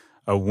now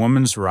a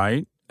woman's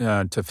right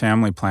to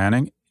family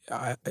planning.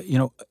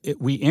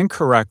 We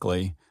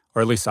incorrectly,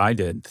 or at least I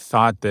did,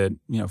 thought that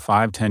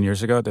 5-10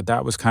 years ago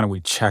that was kind of, we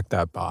checked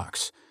that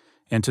box,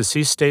 and to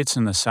see states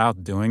in the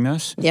South doing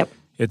this,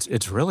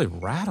 it's really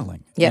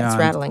rattling. Yeah, it's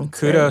rattling.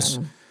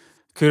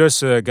 Kudos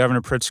to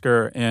Governor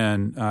Pritzker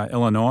in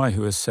Illinois,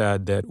 who has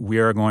said that we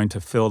are going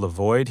to fill the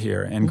void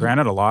here. And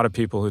granted, a lot of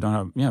people who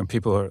don't have,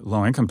 people who are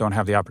low income don't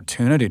have the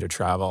opportunity to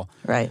travel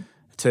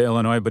to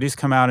Illinois. But he's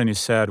come out and he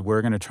said,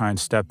 we're going to try and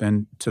step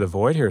into the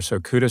void here. So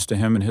kudos to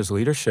him and his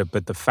leadership.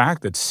 But the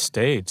fact that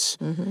states,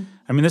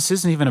 this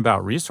isn't even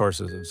about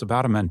resources. It's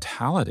about a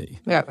mentality.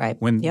 Yeah, right.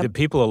 When the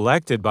people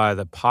elected by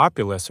the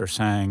populace are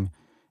saying,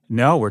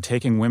 no, we're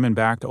taking women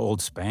back to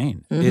old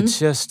Spain. It's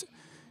just...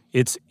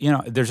 it's,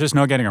 there's just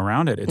no getting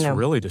around it. It's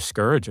really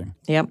discouraging.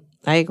 Yep.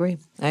 I agree.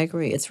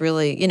 It's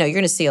really, you're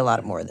going to see a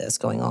lot more of this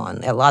going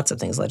on. Lots of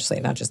things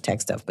legislated, not just tech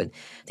stuff, but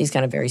these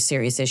kind of very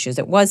serious issues.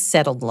 It was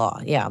settled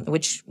law,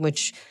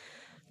 which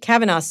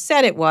Kavanaugh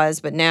said it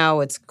was, but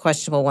now it's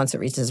questionable once it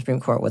reaches the Supreme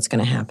Court what's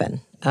going to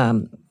happen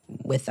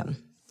with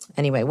them.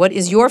 Anyway, what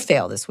is your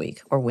fail this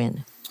week or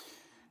win?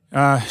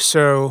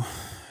 So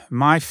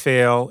my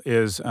fail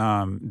is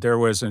there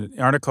was an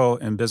article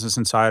in Business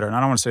Insider, and I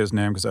don't want to say his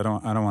name because I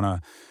don't want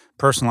to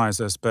personalize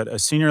this, but a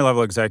senior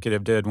level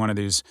executive did one of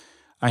these,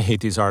 I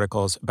hate these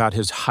articles, about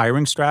his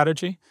hiring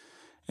strategy.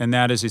 And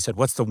that is, he said,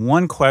 what's the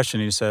one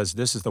question? He says,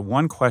 this is the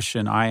one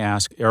question I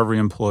ask every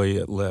employee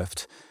at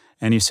Lyft.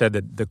 And he said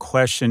that the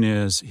question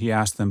is, he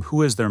asked them,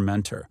 who is their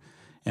mentor?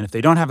 And if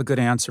they don't have a good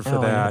answer for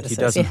that, he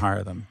doesn't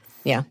hire them.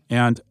 Yeah.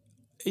 And,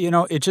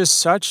 it's just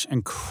such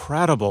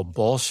incredible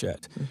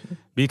bullshit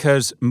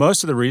because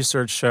most of the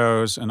research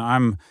shows, and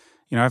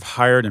I've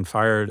hired and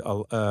fired,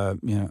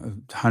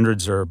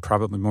 hundreds or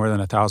probably more than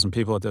 1,000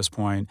 people at this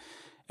point.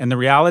 And the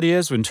reality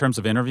is, in terms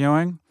of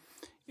interviewing,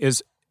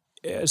 is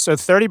so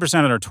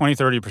 30% or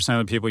 30%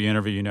 of the people you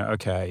interview,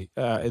 okay,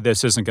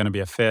 this isn't going to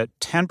be a fit.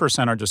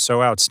 10% are just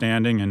so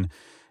outstanding and,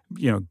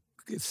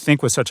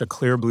 think with such a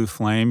clear blue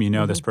flame,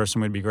 this person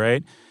would be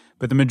great.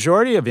 But the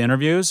majority of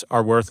interviews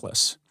are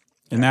worthless.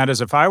 And that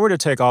is, if I were to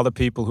take all the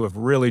people who have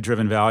really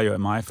driven value at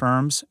my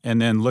firms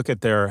and then look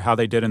at how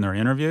they did in their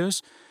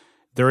interviews,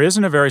 there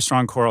isn't a very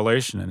strong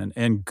correlation.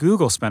 And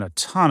Google spent a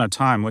ton of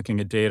time looking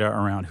at data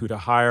around who to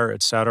hire,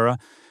 et cetera.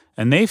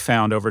 And they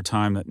found over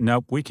time that,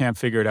 nope, we can't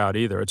figure it out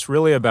either. It's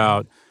really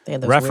about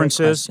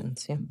references,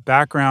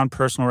 background,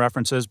 personal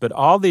references. But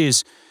all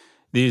these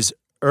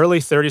early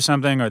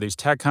 30-something or these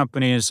tech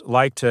companies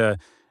like to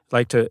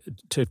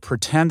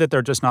pretend that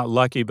they're just not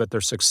lucky, but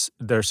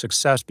their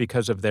success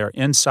because of their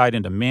insight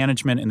into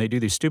management. And they do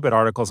these stupid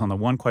articles on the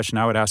one question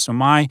I would ask. So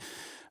my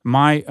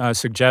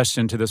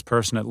suggestion to this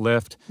person at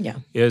Lyft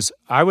is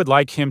I would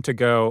like him to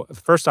go,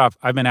 first off,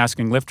 I've been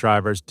asking Lyft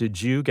drivers,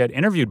 did you get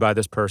interviewed by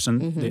this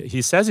person?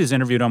 He says he's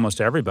interviewed almost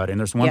everybody, and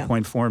there's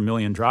 1.4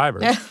 million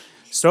drivers.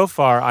 So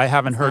far, I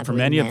haven't heard from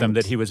any of them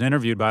that he was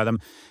interviewed by them.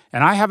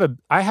 And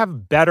I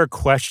have better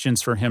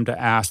questions for him to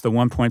ask the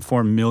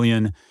 1.4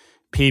 million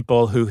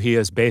people who he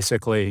has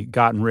basically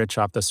gotten rich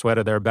off the sweat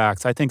of their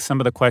backs. I think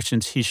some of the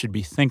questions he should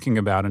be thinking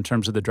about in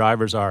terms of the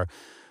drivers are,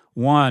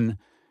 one,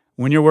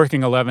 when you're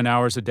working 11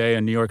 hours a day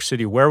in New York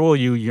City, where will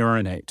you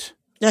urinate?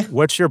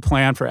 What's your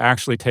plan for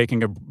actually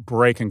taking a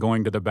break and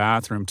going to the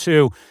bathroom?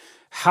 Two,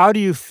 how do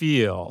you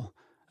feel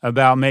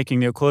about making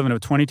the equivalent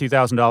of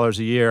 $22,000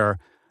 a year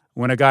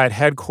when a guy at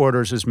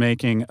headquarters is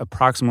making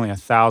approximately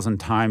 1,000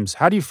 times?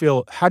 How do you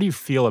feel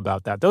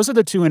about that? Those are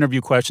the two interview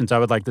questions I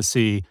would like to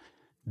see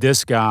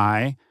this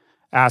guy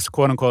ask,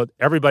 quote unquote,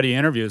 everybody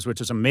interviews, which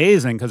is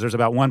amazing because there's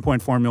about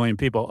 1.4 million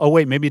people. Oh,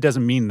 wait, maybe it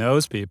doesn't mean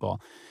those people.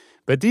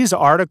 But these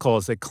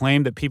articles that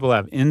claim that people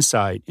have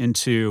insight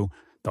into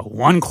the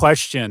one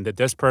question that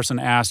this person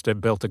asked that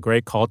built a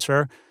great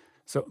culture.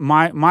 So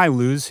my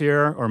lose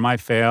here or my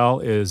fail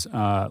is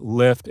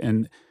Lyft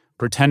and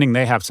pretending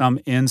they have some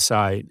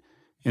insight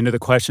into the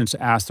questions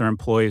to ask their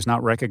employees,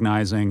 not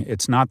recognizing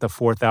it's not the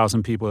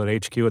 4,000 people at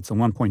HQ, it's the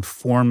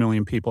 1.4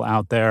 million people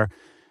out there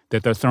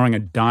that they're throwing a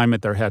dime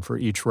at their head for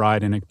each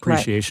ride in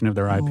appreciation of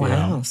their IPO.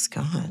 Wow,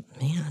 Scott,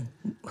 man.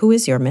 Who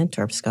is your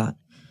mentor, Scott?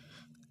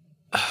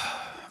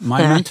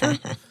 My mentor?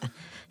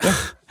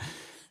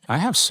 I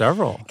have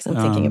several. Because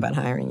I'm thinking about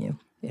hiring you.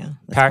 Yeah,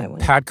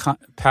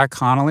 Pat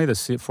Connolly,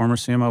 the former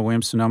CMO of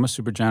Williams-Sonoma,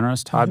 super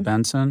generous. Todd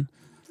Benson,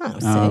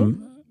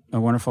 a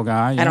wonderful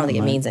guy. I don't think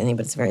it means anything,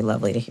 but it's very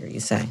lovely to hear you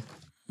say.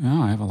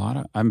 No, I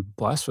have I'm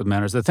blessed with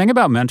mentors. The thing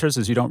about mentors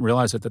is you don't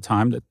realize at the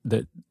time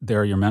that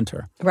they're your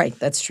mentor. Right,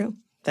 that's true.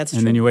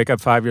 And then you wake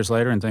up 5 years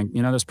later and think,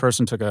 this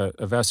person took a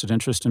vested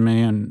interest in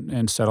me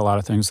and said a lot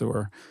of things that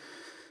were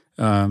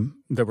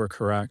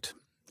correct.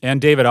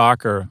 And David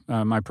Ocker,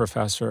 my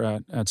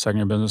professor at Second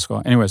Year Business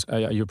School. Anyways,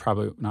 you're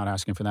probably not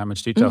asking for that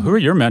much detail. Who are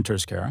your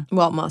mentors, Kara?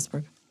 Walt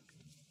Mossberg.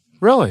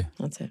 Really?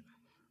 That's it.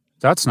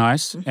 That's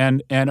nice.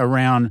 And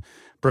around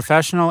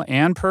professional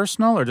and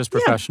personal, or just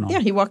professional? Yeah,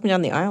 he walked me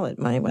down the aisle at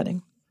my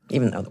wedding,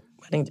 even though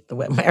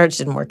the marriage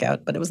didn't work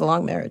out, but it was a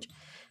long marriage.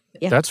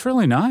 Yeah. That's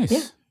really nice.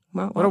 Yeah.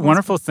 What a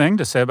wonderful thing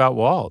to say about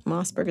Walt.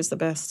 Mossberg is the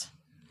best.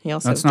 He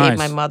also gave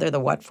my mother the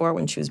what for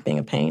when she was being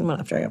a pain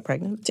after I got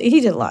pregnant.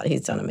 He did a lot.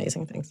 He's done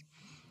amazing things.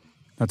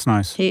 That's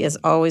nice. He has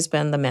always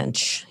been the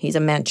mensch. He's a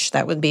mensch.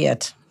 That would be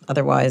it.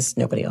 Otherwise,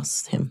 nobody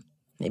else. Him.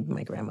 Maybe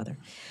my grandmother.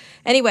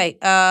 Anyway,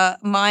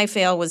 my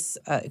fail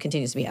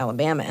continues to be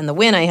Alabama. And the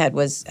win I had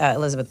was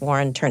Elizabeth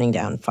Warren turning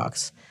down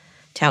Fox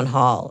Town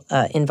Hall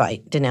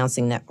invite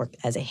denouncing network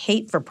as a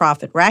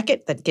hate-for-profit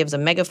racket that gives a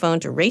megaphone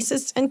to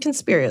racists and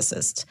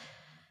conspiracists.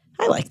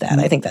 I like that.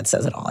 I think that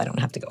says it all. I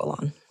don't have to go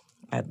along.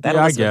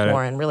 Elizabeth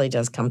Warren really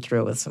does come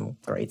through with some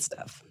great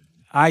stuff.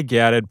 I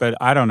get it, but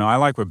I don't know. I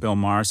like what Bill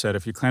Maher said.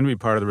 If you claim to be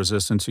part of the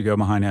resistance, you go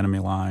behind enemy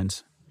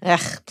lines.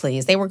 Ugh,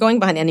 please. They were going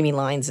behind enemy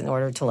lines in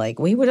order to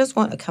we would just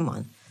want, come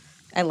on.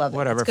 I love it.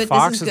 Whatever. It's good.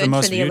 Fox this is the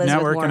most for the viewed Elizabeth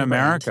network Warren in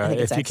brand. America. I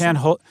think it's If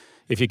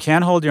you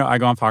can't hold your, I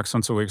go on Fox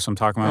once a week, so I'm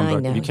talking about my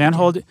book. know, If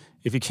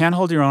you can't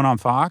hold your own on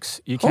Fox,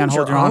 you can't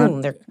hold your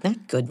own. They're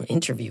not good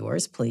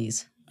interviewers,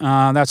 please.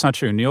 That's not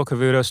true. Neil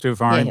Cavuto, Stu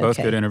Varney, both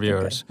good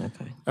interviewers.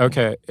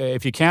 Okay.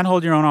 If you can't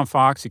hold your own on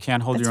Fox, you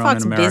can't hold your own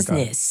in America. That's Fox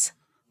Business.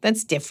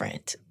 That's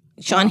different.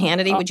 Sean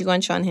Hannity, would you go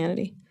on Sean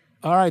Hannity?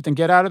 All right, then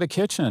get out of the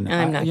kitchen.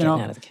 I'm not getting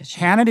out of the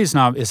kitchen. Is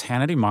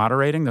Hannity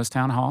moderating those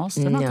town halls?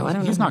 No, I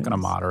don't know. He's not going to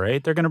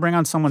moderate. They're going to bring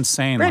on someone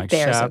sane Brett like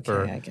Baer's Shep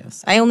okay, I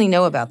guess. I only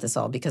know about this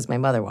all because my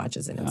mother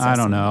watches it. I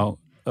don't know.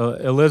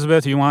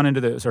 Elizabeth, you want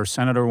into this, or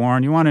Senator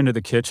Warren, you want into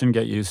the kitchen,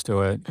 get used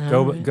to it.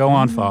 Go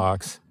on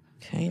Fox.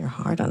 Okay, you're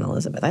hard on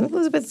Elizabeth. I think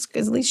Elizabeth,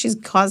 at least she's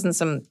causing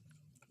some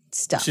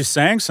stuff. She's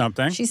saying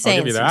something. She's saying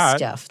I'll give you some that.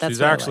 stuff. That's she's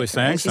what actually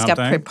saying She's something.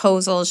 got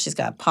proposals. She's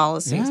got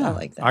policies. Yeah, I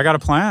like that. I got a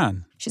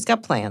plan. She's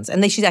got plans,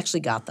 and she's actually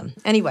got them.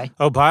 Anyway.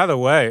 Oh, by the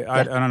way,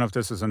 I don't know if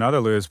this is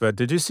another lose, but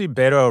did you see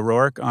Beto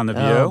O'Rourke on The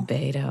View? Oh,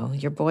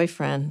 Beto, your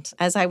boyfriend.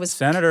 As I was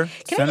Senator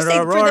Can I say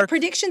O'Rourke. for the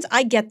predictions,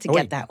 I get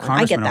that one.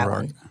 I get that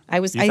O'Rourke.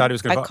 one. You thought he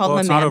was going to called him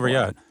it's a not man over boy.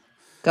 yet.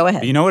 Go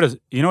ahead. But you know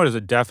what is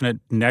a definite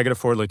negative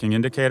forward-looking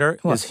indicator?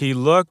 What? Is he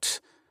looked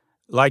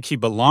like he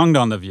belonged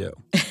on The View.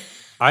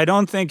 I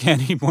don't think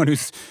anyone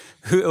who's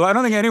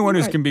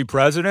can be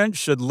president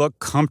should look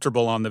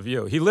comfortable on The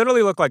View. He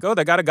literally looked like, oh,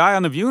 they got a guy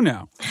on The View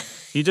now.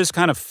 He just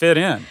kind of fit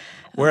in.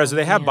 Whereas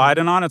they have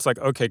Biden on, it's like,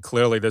 okay,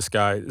 clearly this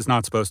guy is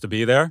not supposed to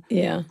be there.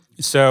 Yeah.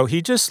 So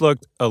he just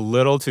looked a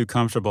little too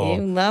comfortable.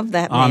 You love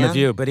that on man. The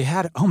View. But he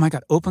had, oh my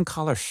God, open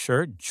collar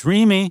shirt,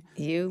 dreamy.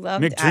 You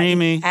loved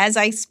McDreamy. As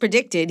I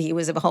predicted, he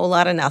was a whole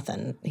lot of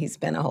nothing. He's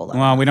been a whole lot.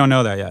 Well, we don't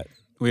know that yet.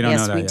 We don't know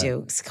that yet. Yes, we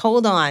do.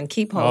 Hold on.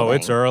 Keep holding. Oh,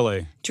 it's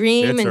early.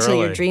 Dream it's until early.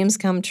 your dreams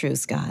come true,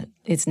 Scott.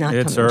 It's not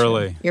It's coming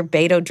early. true. Your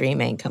Beto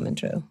dream ain't coming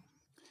true.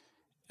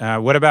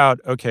 What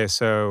about, okay,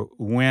 so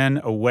win,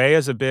 away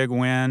is a big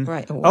win.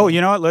 Right. Away. Oh, you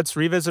know what? Let's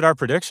revisit our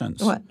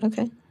predictions. What?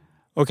 Okay.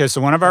 Okay,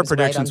 so one of our was right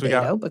predictions, on we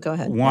Beto, got but go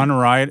ahead. one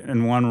right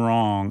and one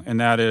wrong.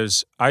 And that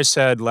is, I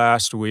said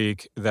last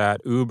week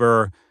that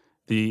Uber,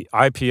 the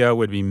IPO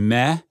would be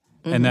meh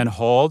and then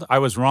hold. I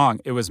was wrong.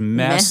 It was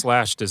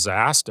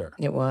meh/disaster.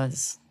 It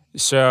was.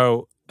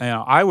 So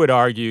I would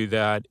argue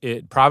that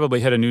it probably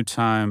hit a new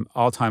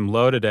all-time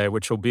low today,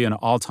 which will be an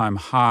all-time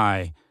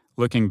high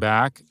looking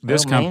back.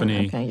 This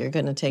company. Okay, you're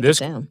going to take it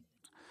down.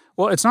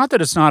 Well, it's not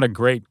that it's not a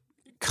great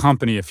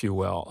company, if you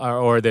will,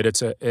 or that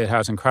it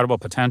has incredible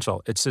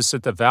potential. It's just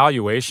that the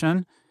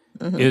valuation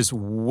is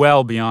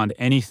well beyond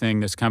anything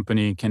this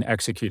company can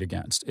execute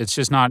against. It's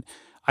just not.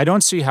 I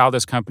don't see how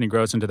this company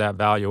grows into that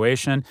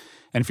valuation.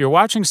 And if you're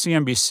watching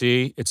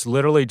CNBC, it's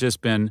literally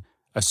just been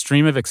a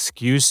stream of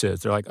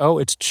excuses. They're like, oh,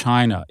 it's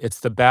China. It's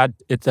the bad.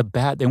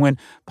 They went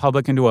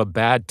public into a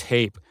bad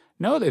tape.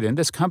 No, they didn't.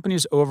 This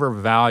company's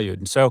overvalued.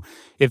 And so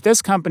if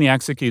this company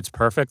executes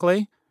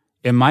perfectly,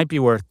 it might be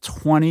worth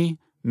 $20,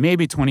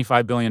 maybe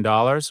 $25 billion,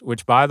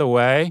 which, by the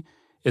way,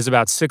 is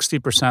about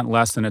 60%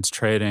 less than it's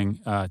trading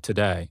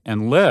today.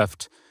 And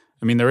Lyft,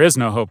 I mean, there is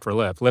no hope for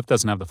Lyft. Lyft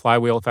doesn't have the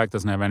flywheel effect,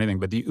 doesn't have anything.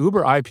 But the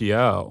Uber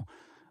IPO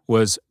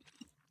was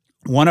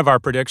one of our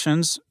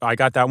predictions. I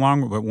got that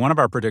wrong, but one of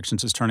our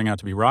predictions is turning out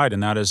to be right,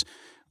 and that is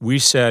we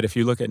said if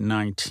you look at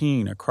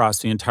 19 across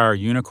the entire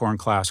unicorn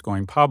class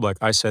going public,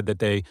 I said that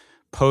they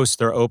post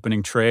their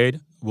opening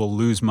trade will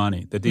lose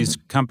money, that these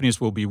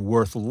companies will be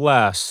worth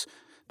less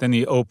than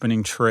the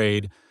opening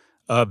trade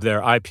of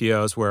their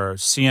IPOs, where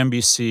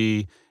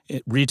CNBC,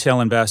 retail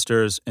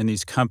investors, and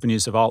these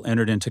companies have all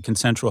entered into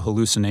consensual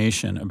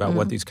hallucination about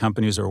what these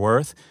companies are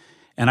worth.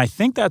 And I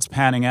think that's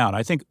panning out.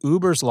 I think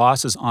Uber's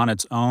losses on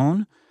its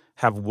own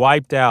have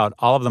wiped out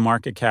all of the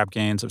market cap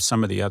gains of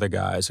some of the other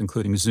guys,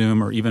 including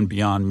Zoom or even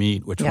Beyond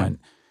Meat, which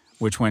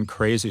went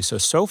crazy.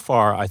 So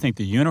far, I think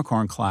the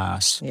unicorn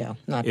class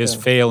is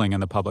failing in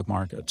the public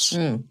markets.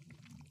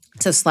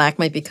 So Slack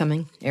might be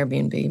coming,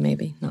 Airbnb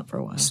maybe, not for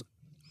a while.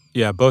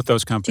 Yeah, both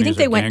those companies Do you think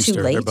they went gangster.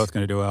 too late? They're both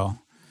going to do well.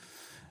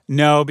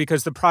 No,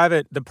 because the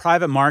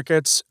private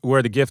markets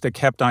were the gift that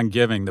kept on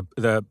giving.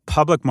 The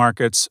public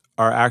markets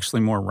are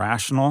actually more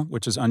rational,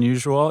 which is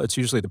unusual. It's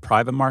usually the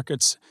private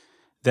markets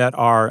that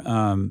are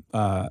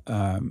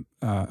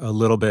a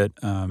little bit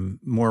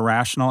more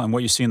rational. And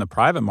what you see in the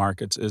private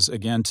markets is,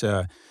 again,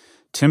 to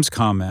Tim's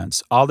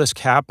comments, all this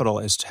capital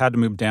has had to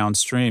move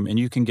downstream, and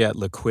you can get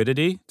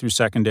liquidity through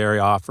secondary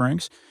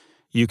offerings.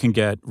 You can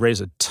raise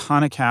a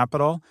ton of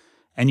capital,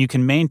 and you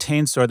can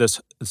maintain sort of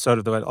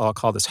what I'll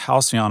call this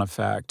halcyon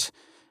effect,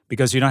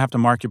 because you don't have to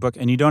mark your book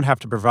and you don't have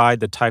to provide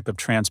the type of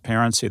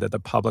transparency that the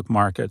public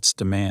markets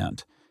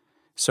demand.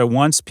 So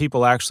once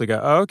people actually go,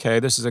 oh, okay,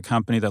 this is a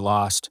company that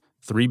lost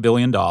 $3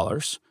 billion,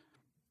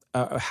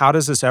 how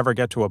does this ever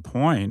get to a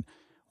point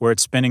where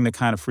it's spending the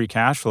kind of free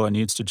cash flow it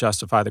needs to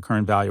justify the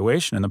current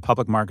valuation? And the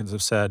public markets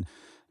have said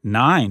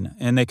 9,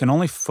 and they can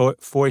only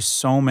foist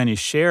so many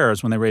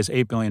shares when they raise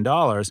 $8 billion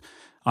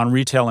on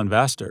retail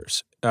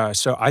investors.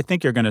 So I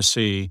think you're going to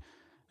see,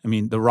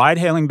 the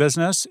ride-hailing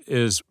business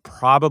is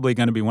probably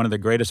going to be one of the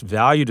greatest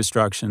value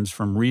destructions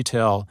from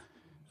retail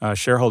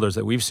shareholders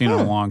that we've seen in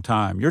a long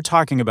time. You're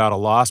talking about a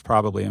loss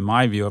probably, in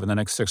my view, over the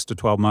next 6 to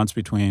 12 months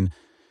between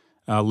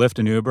Lyft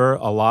and Uber,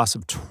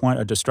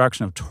 a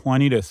destruction of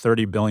 $20 to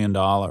 $30 billion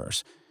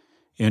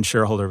in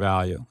shareholder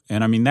value.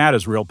 And I mean, that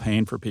is real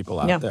pain for people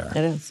out there.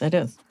 It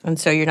is. And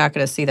so you're not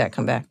going to see that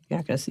come back.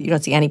 You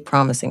don't see any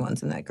promising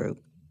ones in that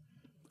group.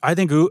 I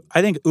think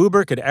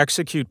Uber could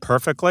execute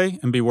perfectly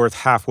and be worth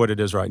half what it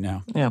is right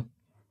now. Yeah.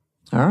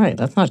 All right.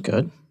 That's not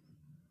good.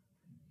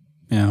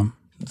 Yeah.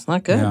 It's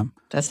not good. Yeah.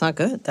 That's not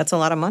good. That's a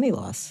lot of money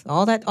loss.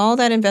 All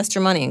that investor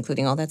money,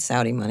 including all that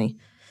Saudi money.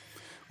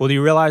 Well, do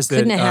you realize that...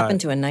 Couldn't have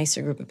happened to a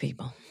nicer group of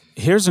people.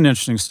 Here's an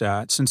interesting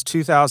stat. Since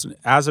 2000,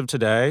 as of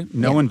today,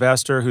 no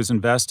investor who's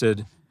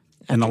invested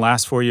in the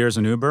last 4 years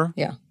in Uber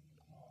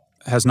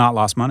has not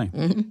lost money.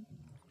 Mm-hmm.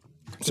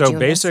 So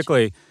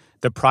basically,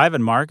 the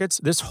private markets,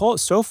 this whole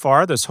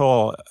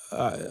IPO,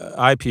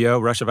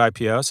 rush of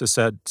IPOs has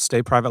said,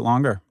 stay private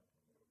longer.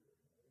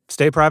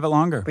 Stay private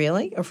longer.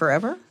 Really? Or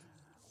forever?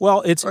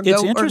 Well, it's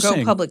interesting. Or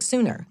go public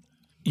sooner.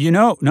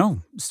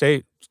 No,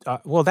 stay.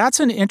 Well,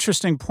 that's an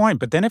interesting point.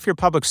 But then if you're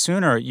public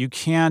sooner, you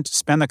can't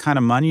spend the kind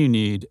of money you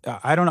need.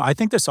 I don't know. I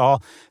think this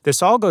all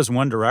goes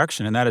one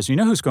direction, and that is,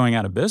 who's going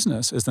out of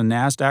business is the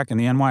NASDAQ and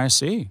the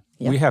NYSE.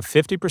 Yep. We have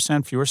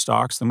 50% fewer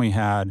stocks than we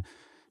had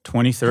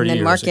 20, 30 years ago. And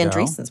then Mark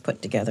Andreessen's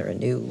put together a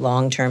new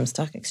long-term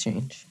stock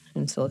exchange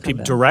in Silicon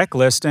Valley. Direct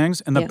listings.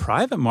 In the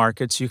private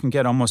markets, you can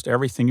get almost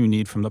everything you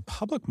need from the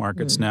public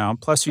markets now.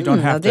 Plus, you don't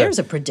have to... There's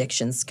a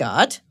prediction,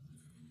 Scott.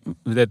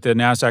 That the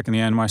NASDAQ and the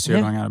NYSE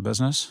are going out of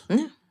business?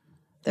 Yeah.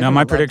 Now,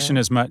 my prediction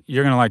is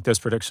you're going to like this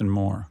prediction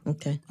more.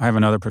 Okay. I have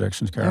another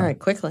prediction, Carol. All right,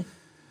 quickly.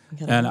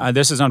 And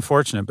this is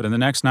unfortunate, but in the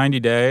next 90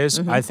 days,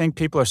 I think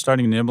people are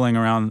starting nibbling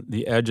around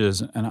the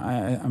edges. And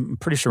I'm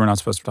pretty sure we're not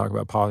supposed to talk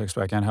about politics,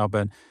 but I can't help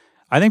it.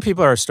 I think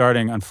people are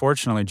starting,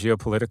 unfortunately,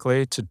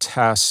 geopolitically, to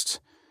test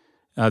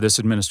this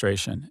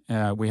administration.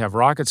 We have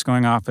rockets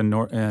going off in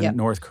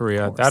North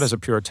Korea. That is a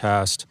pure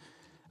test.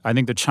 I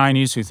think the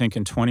Chinese, who think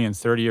in 20 and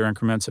 30-year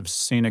increments, have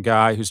seen a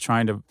guy who's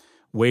trying to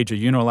wage a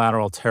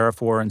unilateral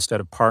tariff war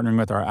instead of partnering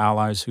with our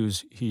allies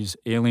he's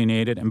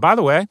alienated. And by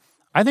the way,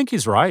 I think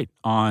he's right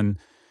on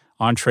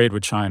trade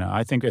with China.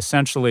 I think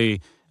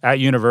essentially at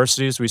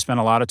universities, we spend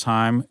a lot of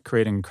time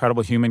creating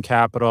incredible human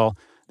capital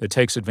that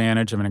takes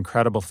advantage of an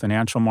incredible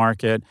financial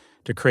market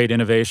to create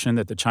innovation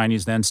that the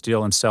Chinese then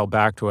steal and sell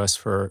back to us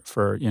for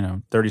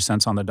 30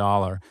 cents on the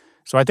dollar.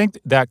 So I think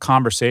that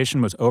conversation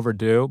was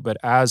overdue, but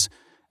as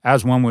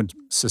one would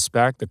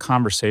suspect, the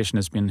conversation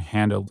has been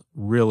handled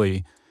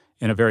really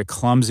in a very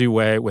clumsy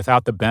way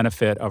without the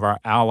benefit of our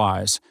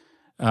allies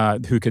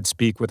who could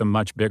speak with a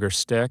much bigger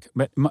stick.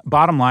 But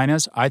bottom line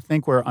is, I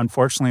think we're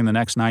unfortunately in the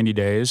next 90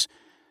 days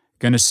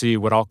going to see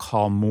what I'll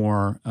call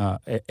more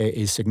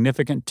a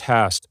significant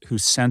test who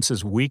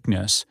senses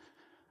weakness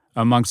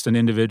amongst an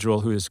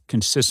individual who is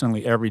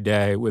consistently every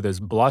day with his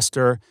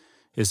bluster,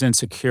 his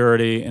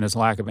insecurity, and his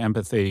lack of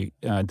empathy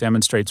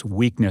demonstrates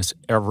weakness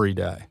every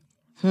day.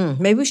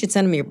 Maybe we should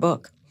send him your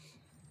book.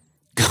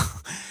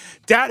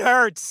 That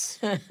hurts.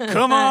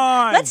 Come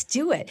on. Let's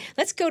do it.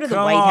 Let's go to the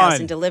White House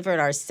and deliver it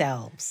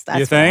ourselves.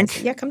 You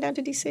think? Yeah, come down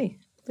to D.C.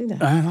 Do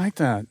that. I like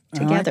that.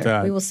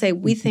 Together. We will say,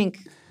 we think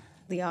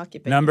the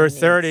occupant. Number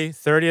 30,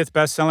 30th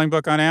best-selling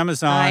book on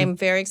Amazon. I'm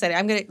very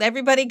excited.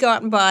 Everybody go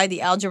out and buy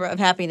The Algebra of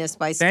Happiness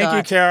by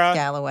Scott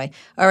Galloway.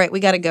 All right, we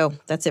got to go.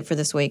 That's it for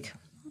this week.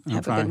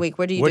 Have a good week.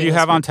 What do you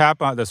have on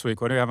tap this week?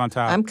 What do you have on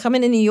tap? I'm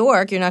coming to New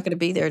York. You're not going to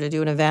be there to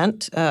do an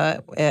event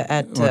What's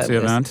the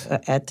event?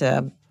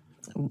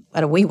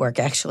 At a WeWork,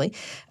 actually.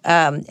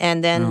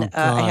 And then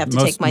I have to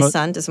take my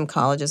son to some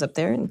colleges up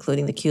there,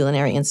 including the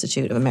Culinary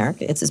Institute of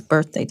America. It's his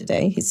birthday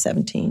today. He's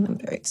 17. I'm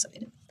very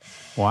excited.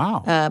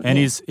 Wow. And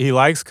he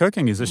likes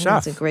cooking. He's a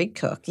chef. He's a great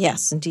cook.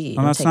 Yes, indeed.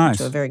 Oh, that's we'll take nice.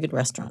 him to a very good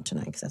restaurant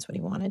tonight because that's what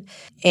he wanted.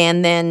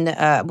 And then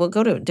we'll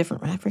go to a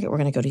different, I forget, we're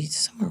going to go to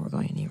somewhere we're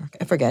going in New York.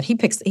 I forget.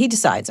 He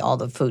decides all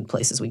the food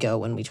places we go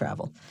when we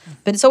travel.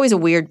 But it's always a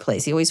weird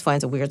place. He always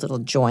finds a weird little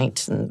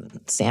joint and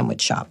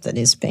sandwich shop that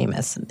is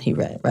famous and he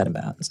read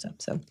about and stuff.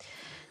 So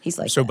he's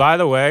like So that. By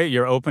the way,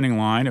 your opening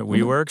line at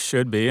WeWork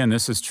should be, and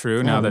this is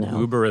true now that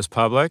Uber is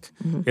public,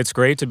 it's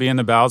great to be in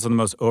the bowels of the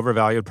most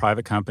overvalued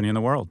private company in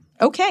the world.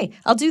 Okay,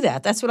 I'll do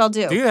that. That's what I'll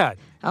do. Do that.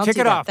 Kick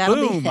it off.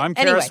 Boom. I'm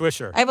Kara Anyway,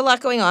 Swisher. I have a lot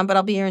going on, but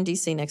I'll be here in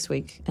D.C. next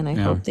week, and I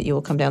hope that you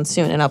will come down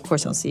soon. And, of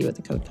course, I'll see you at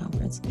the Code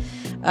Conference.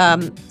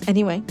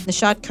 Anyway,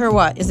 Nishat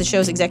Kurwa is the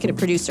show's executive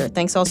producer.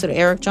 Thanks also to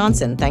Eric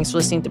Johnson. Thanks for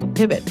listening to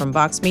Pivot from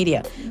Vox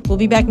Media. We'll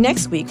be back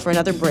next week for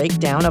another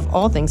breakdown of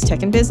all things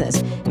tech and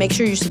business. Make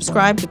sure you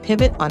subscribe to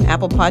Pivot on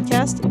Apple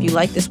Podcasts. If you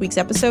like this week's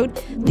episode,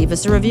 leave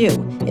us a review.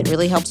 It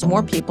really helps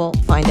more people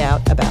find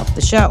out about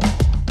the show.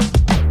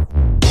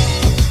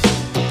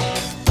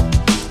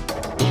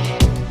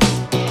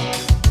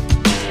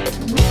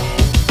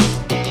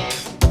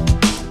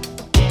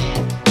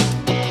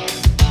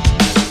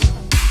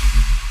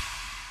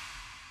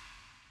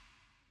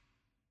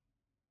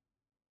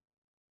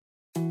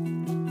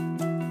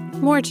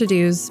 More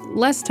to-dos,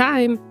 less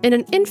time, and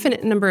an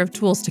infinite number of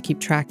tools to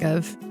keep track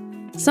of.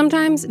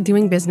 Sometimes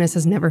doing business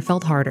has never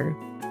felt harder.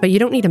 But you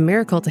don't need a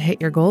miracle to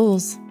hit your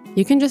goals.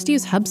 You can just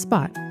use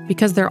HubSpot,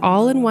 because their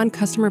all-in-one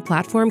customer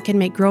platform can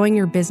make growing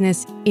your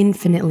business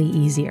infinitely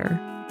easier.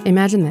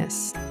 Imagine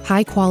this: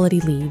 high-quality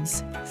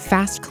leads,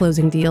 fast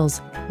closing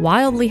deals,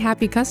 wildly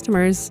happy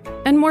customers,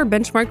 and more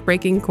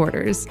benchmark-breaking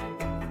quarters.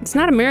 It's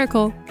not a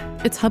miracle,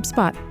 it's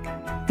HubSpot.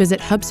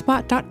 Visit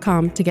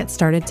HubSpot.com to get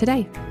started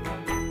today.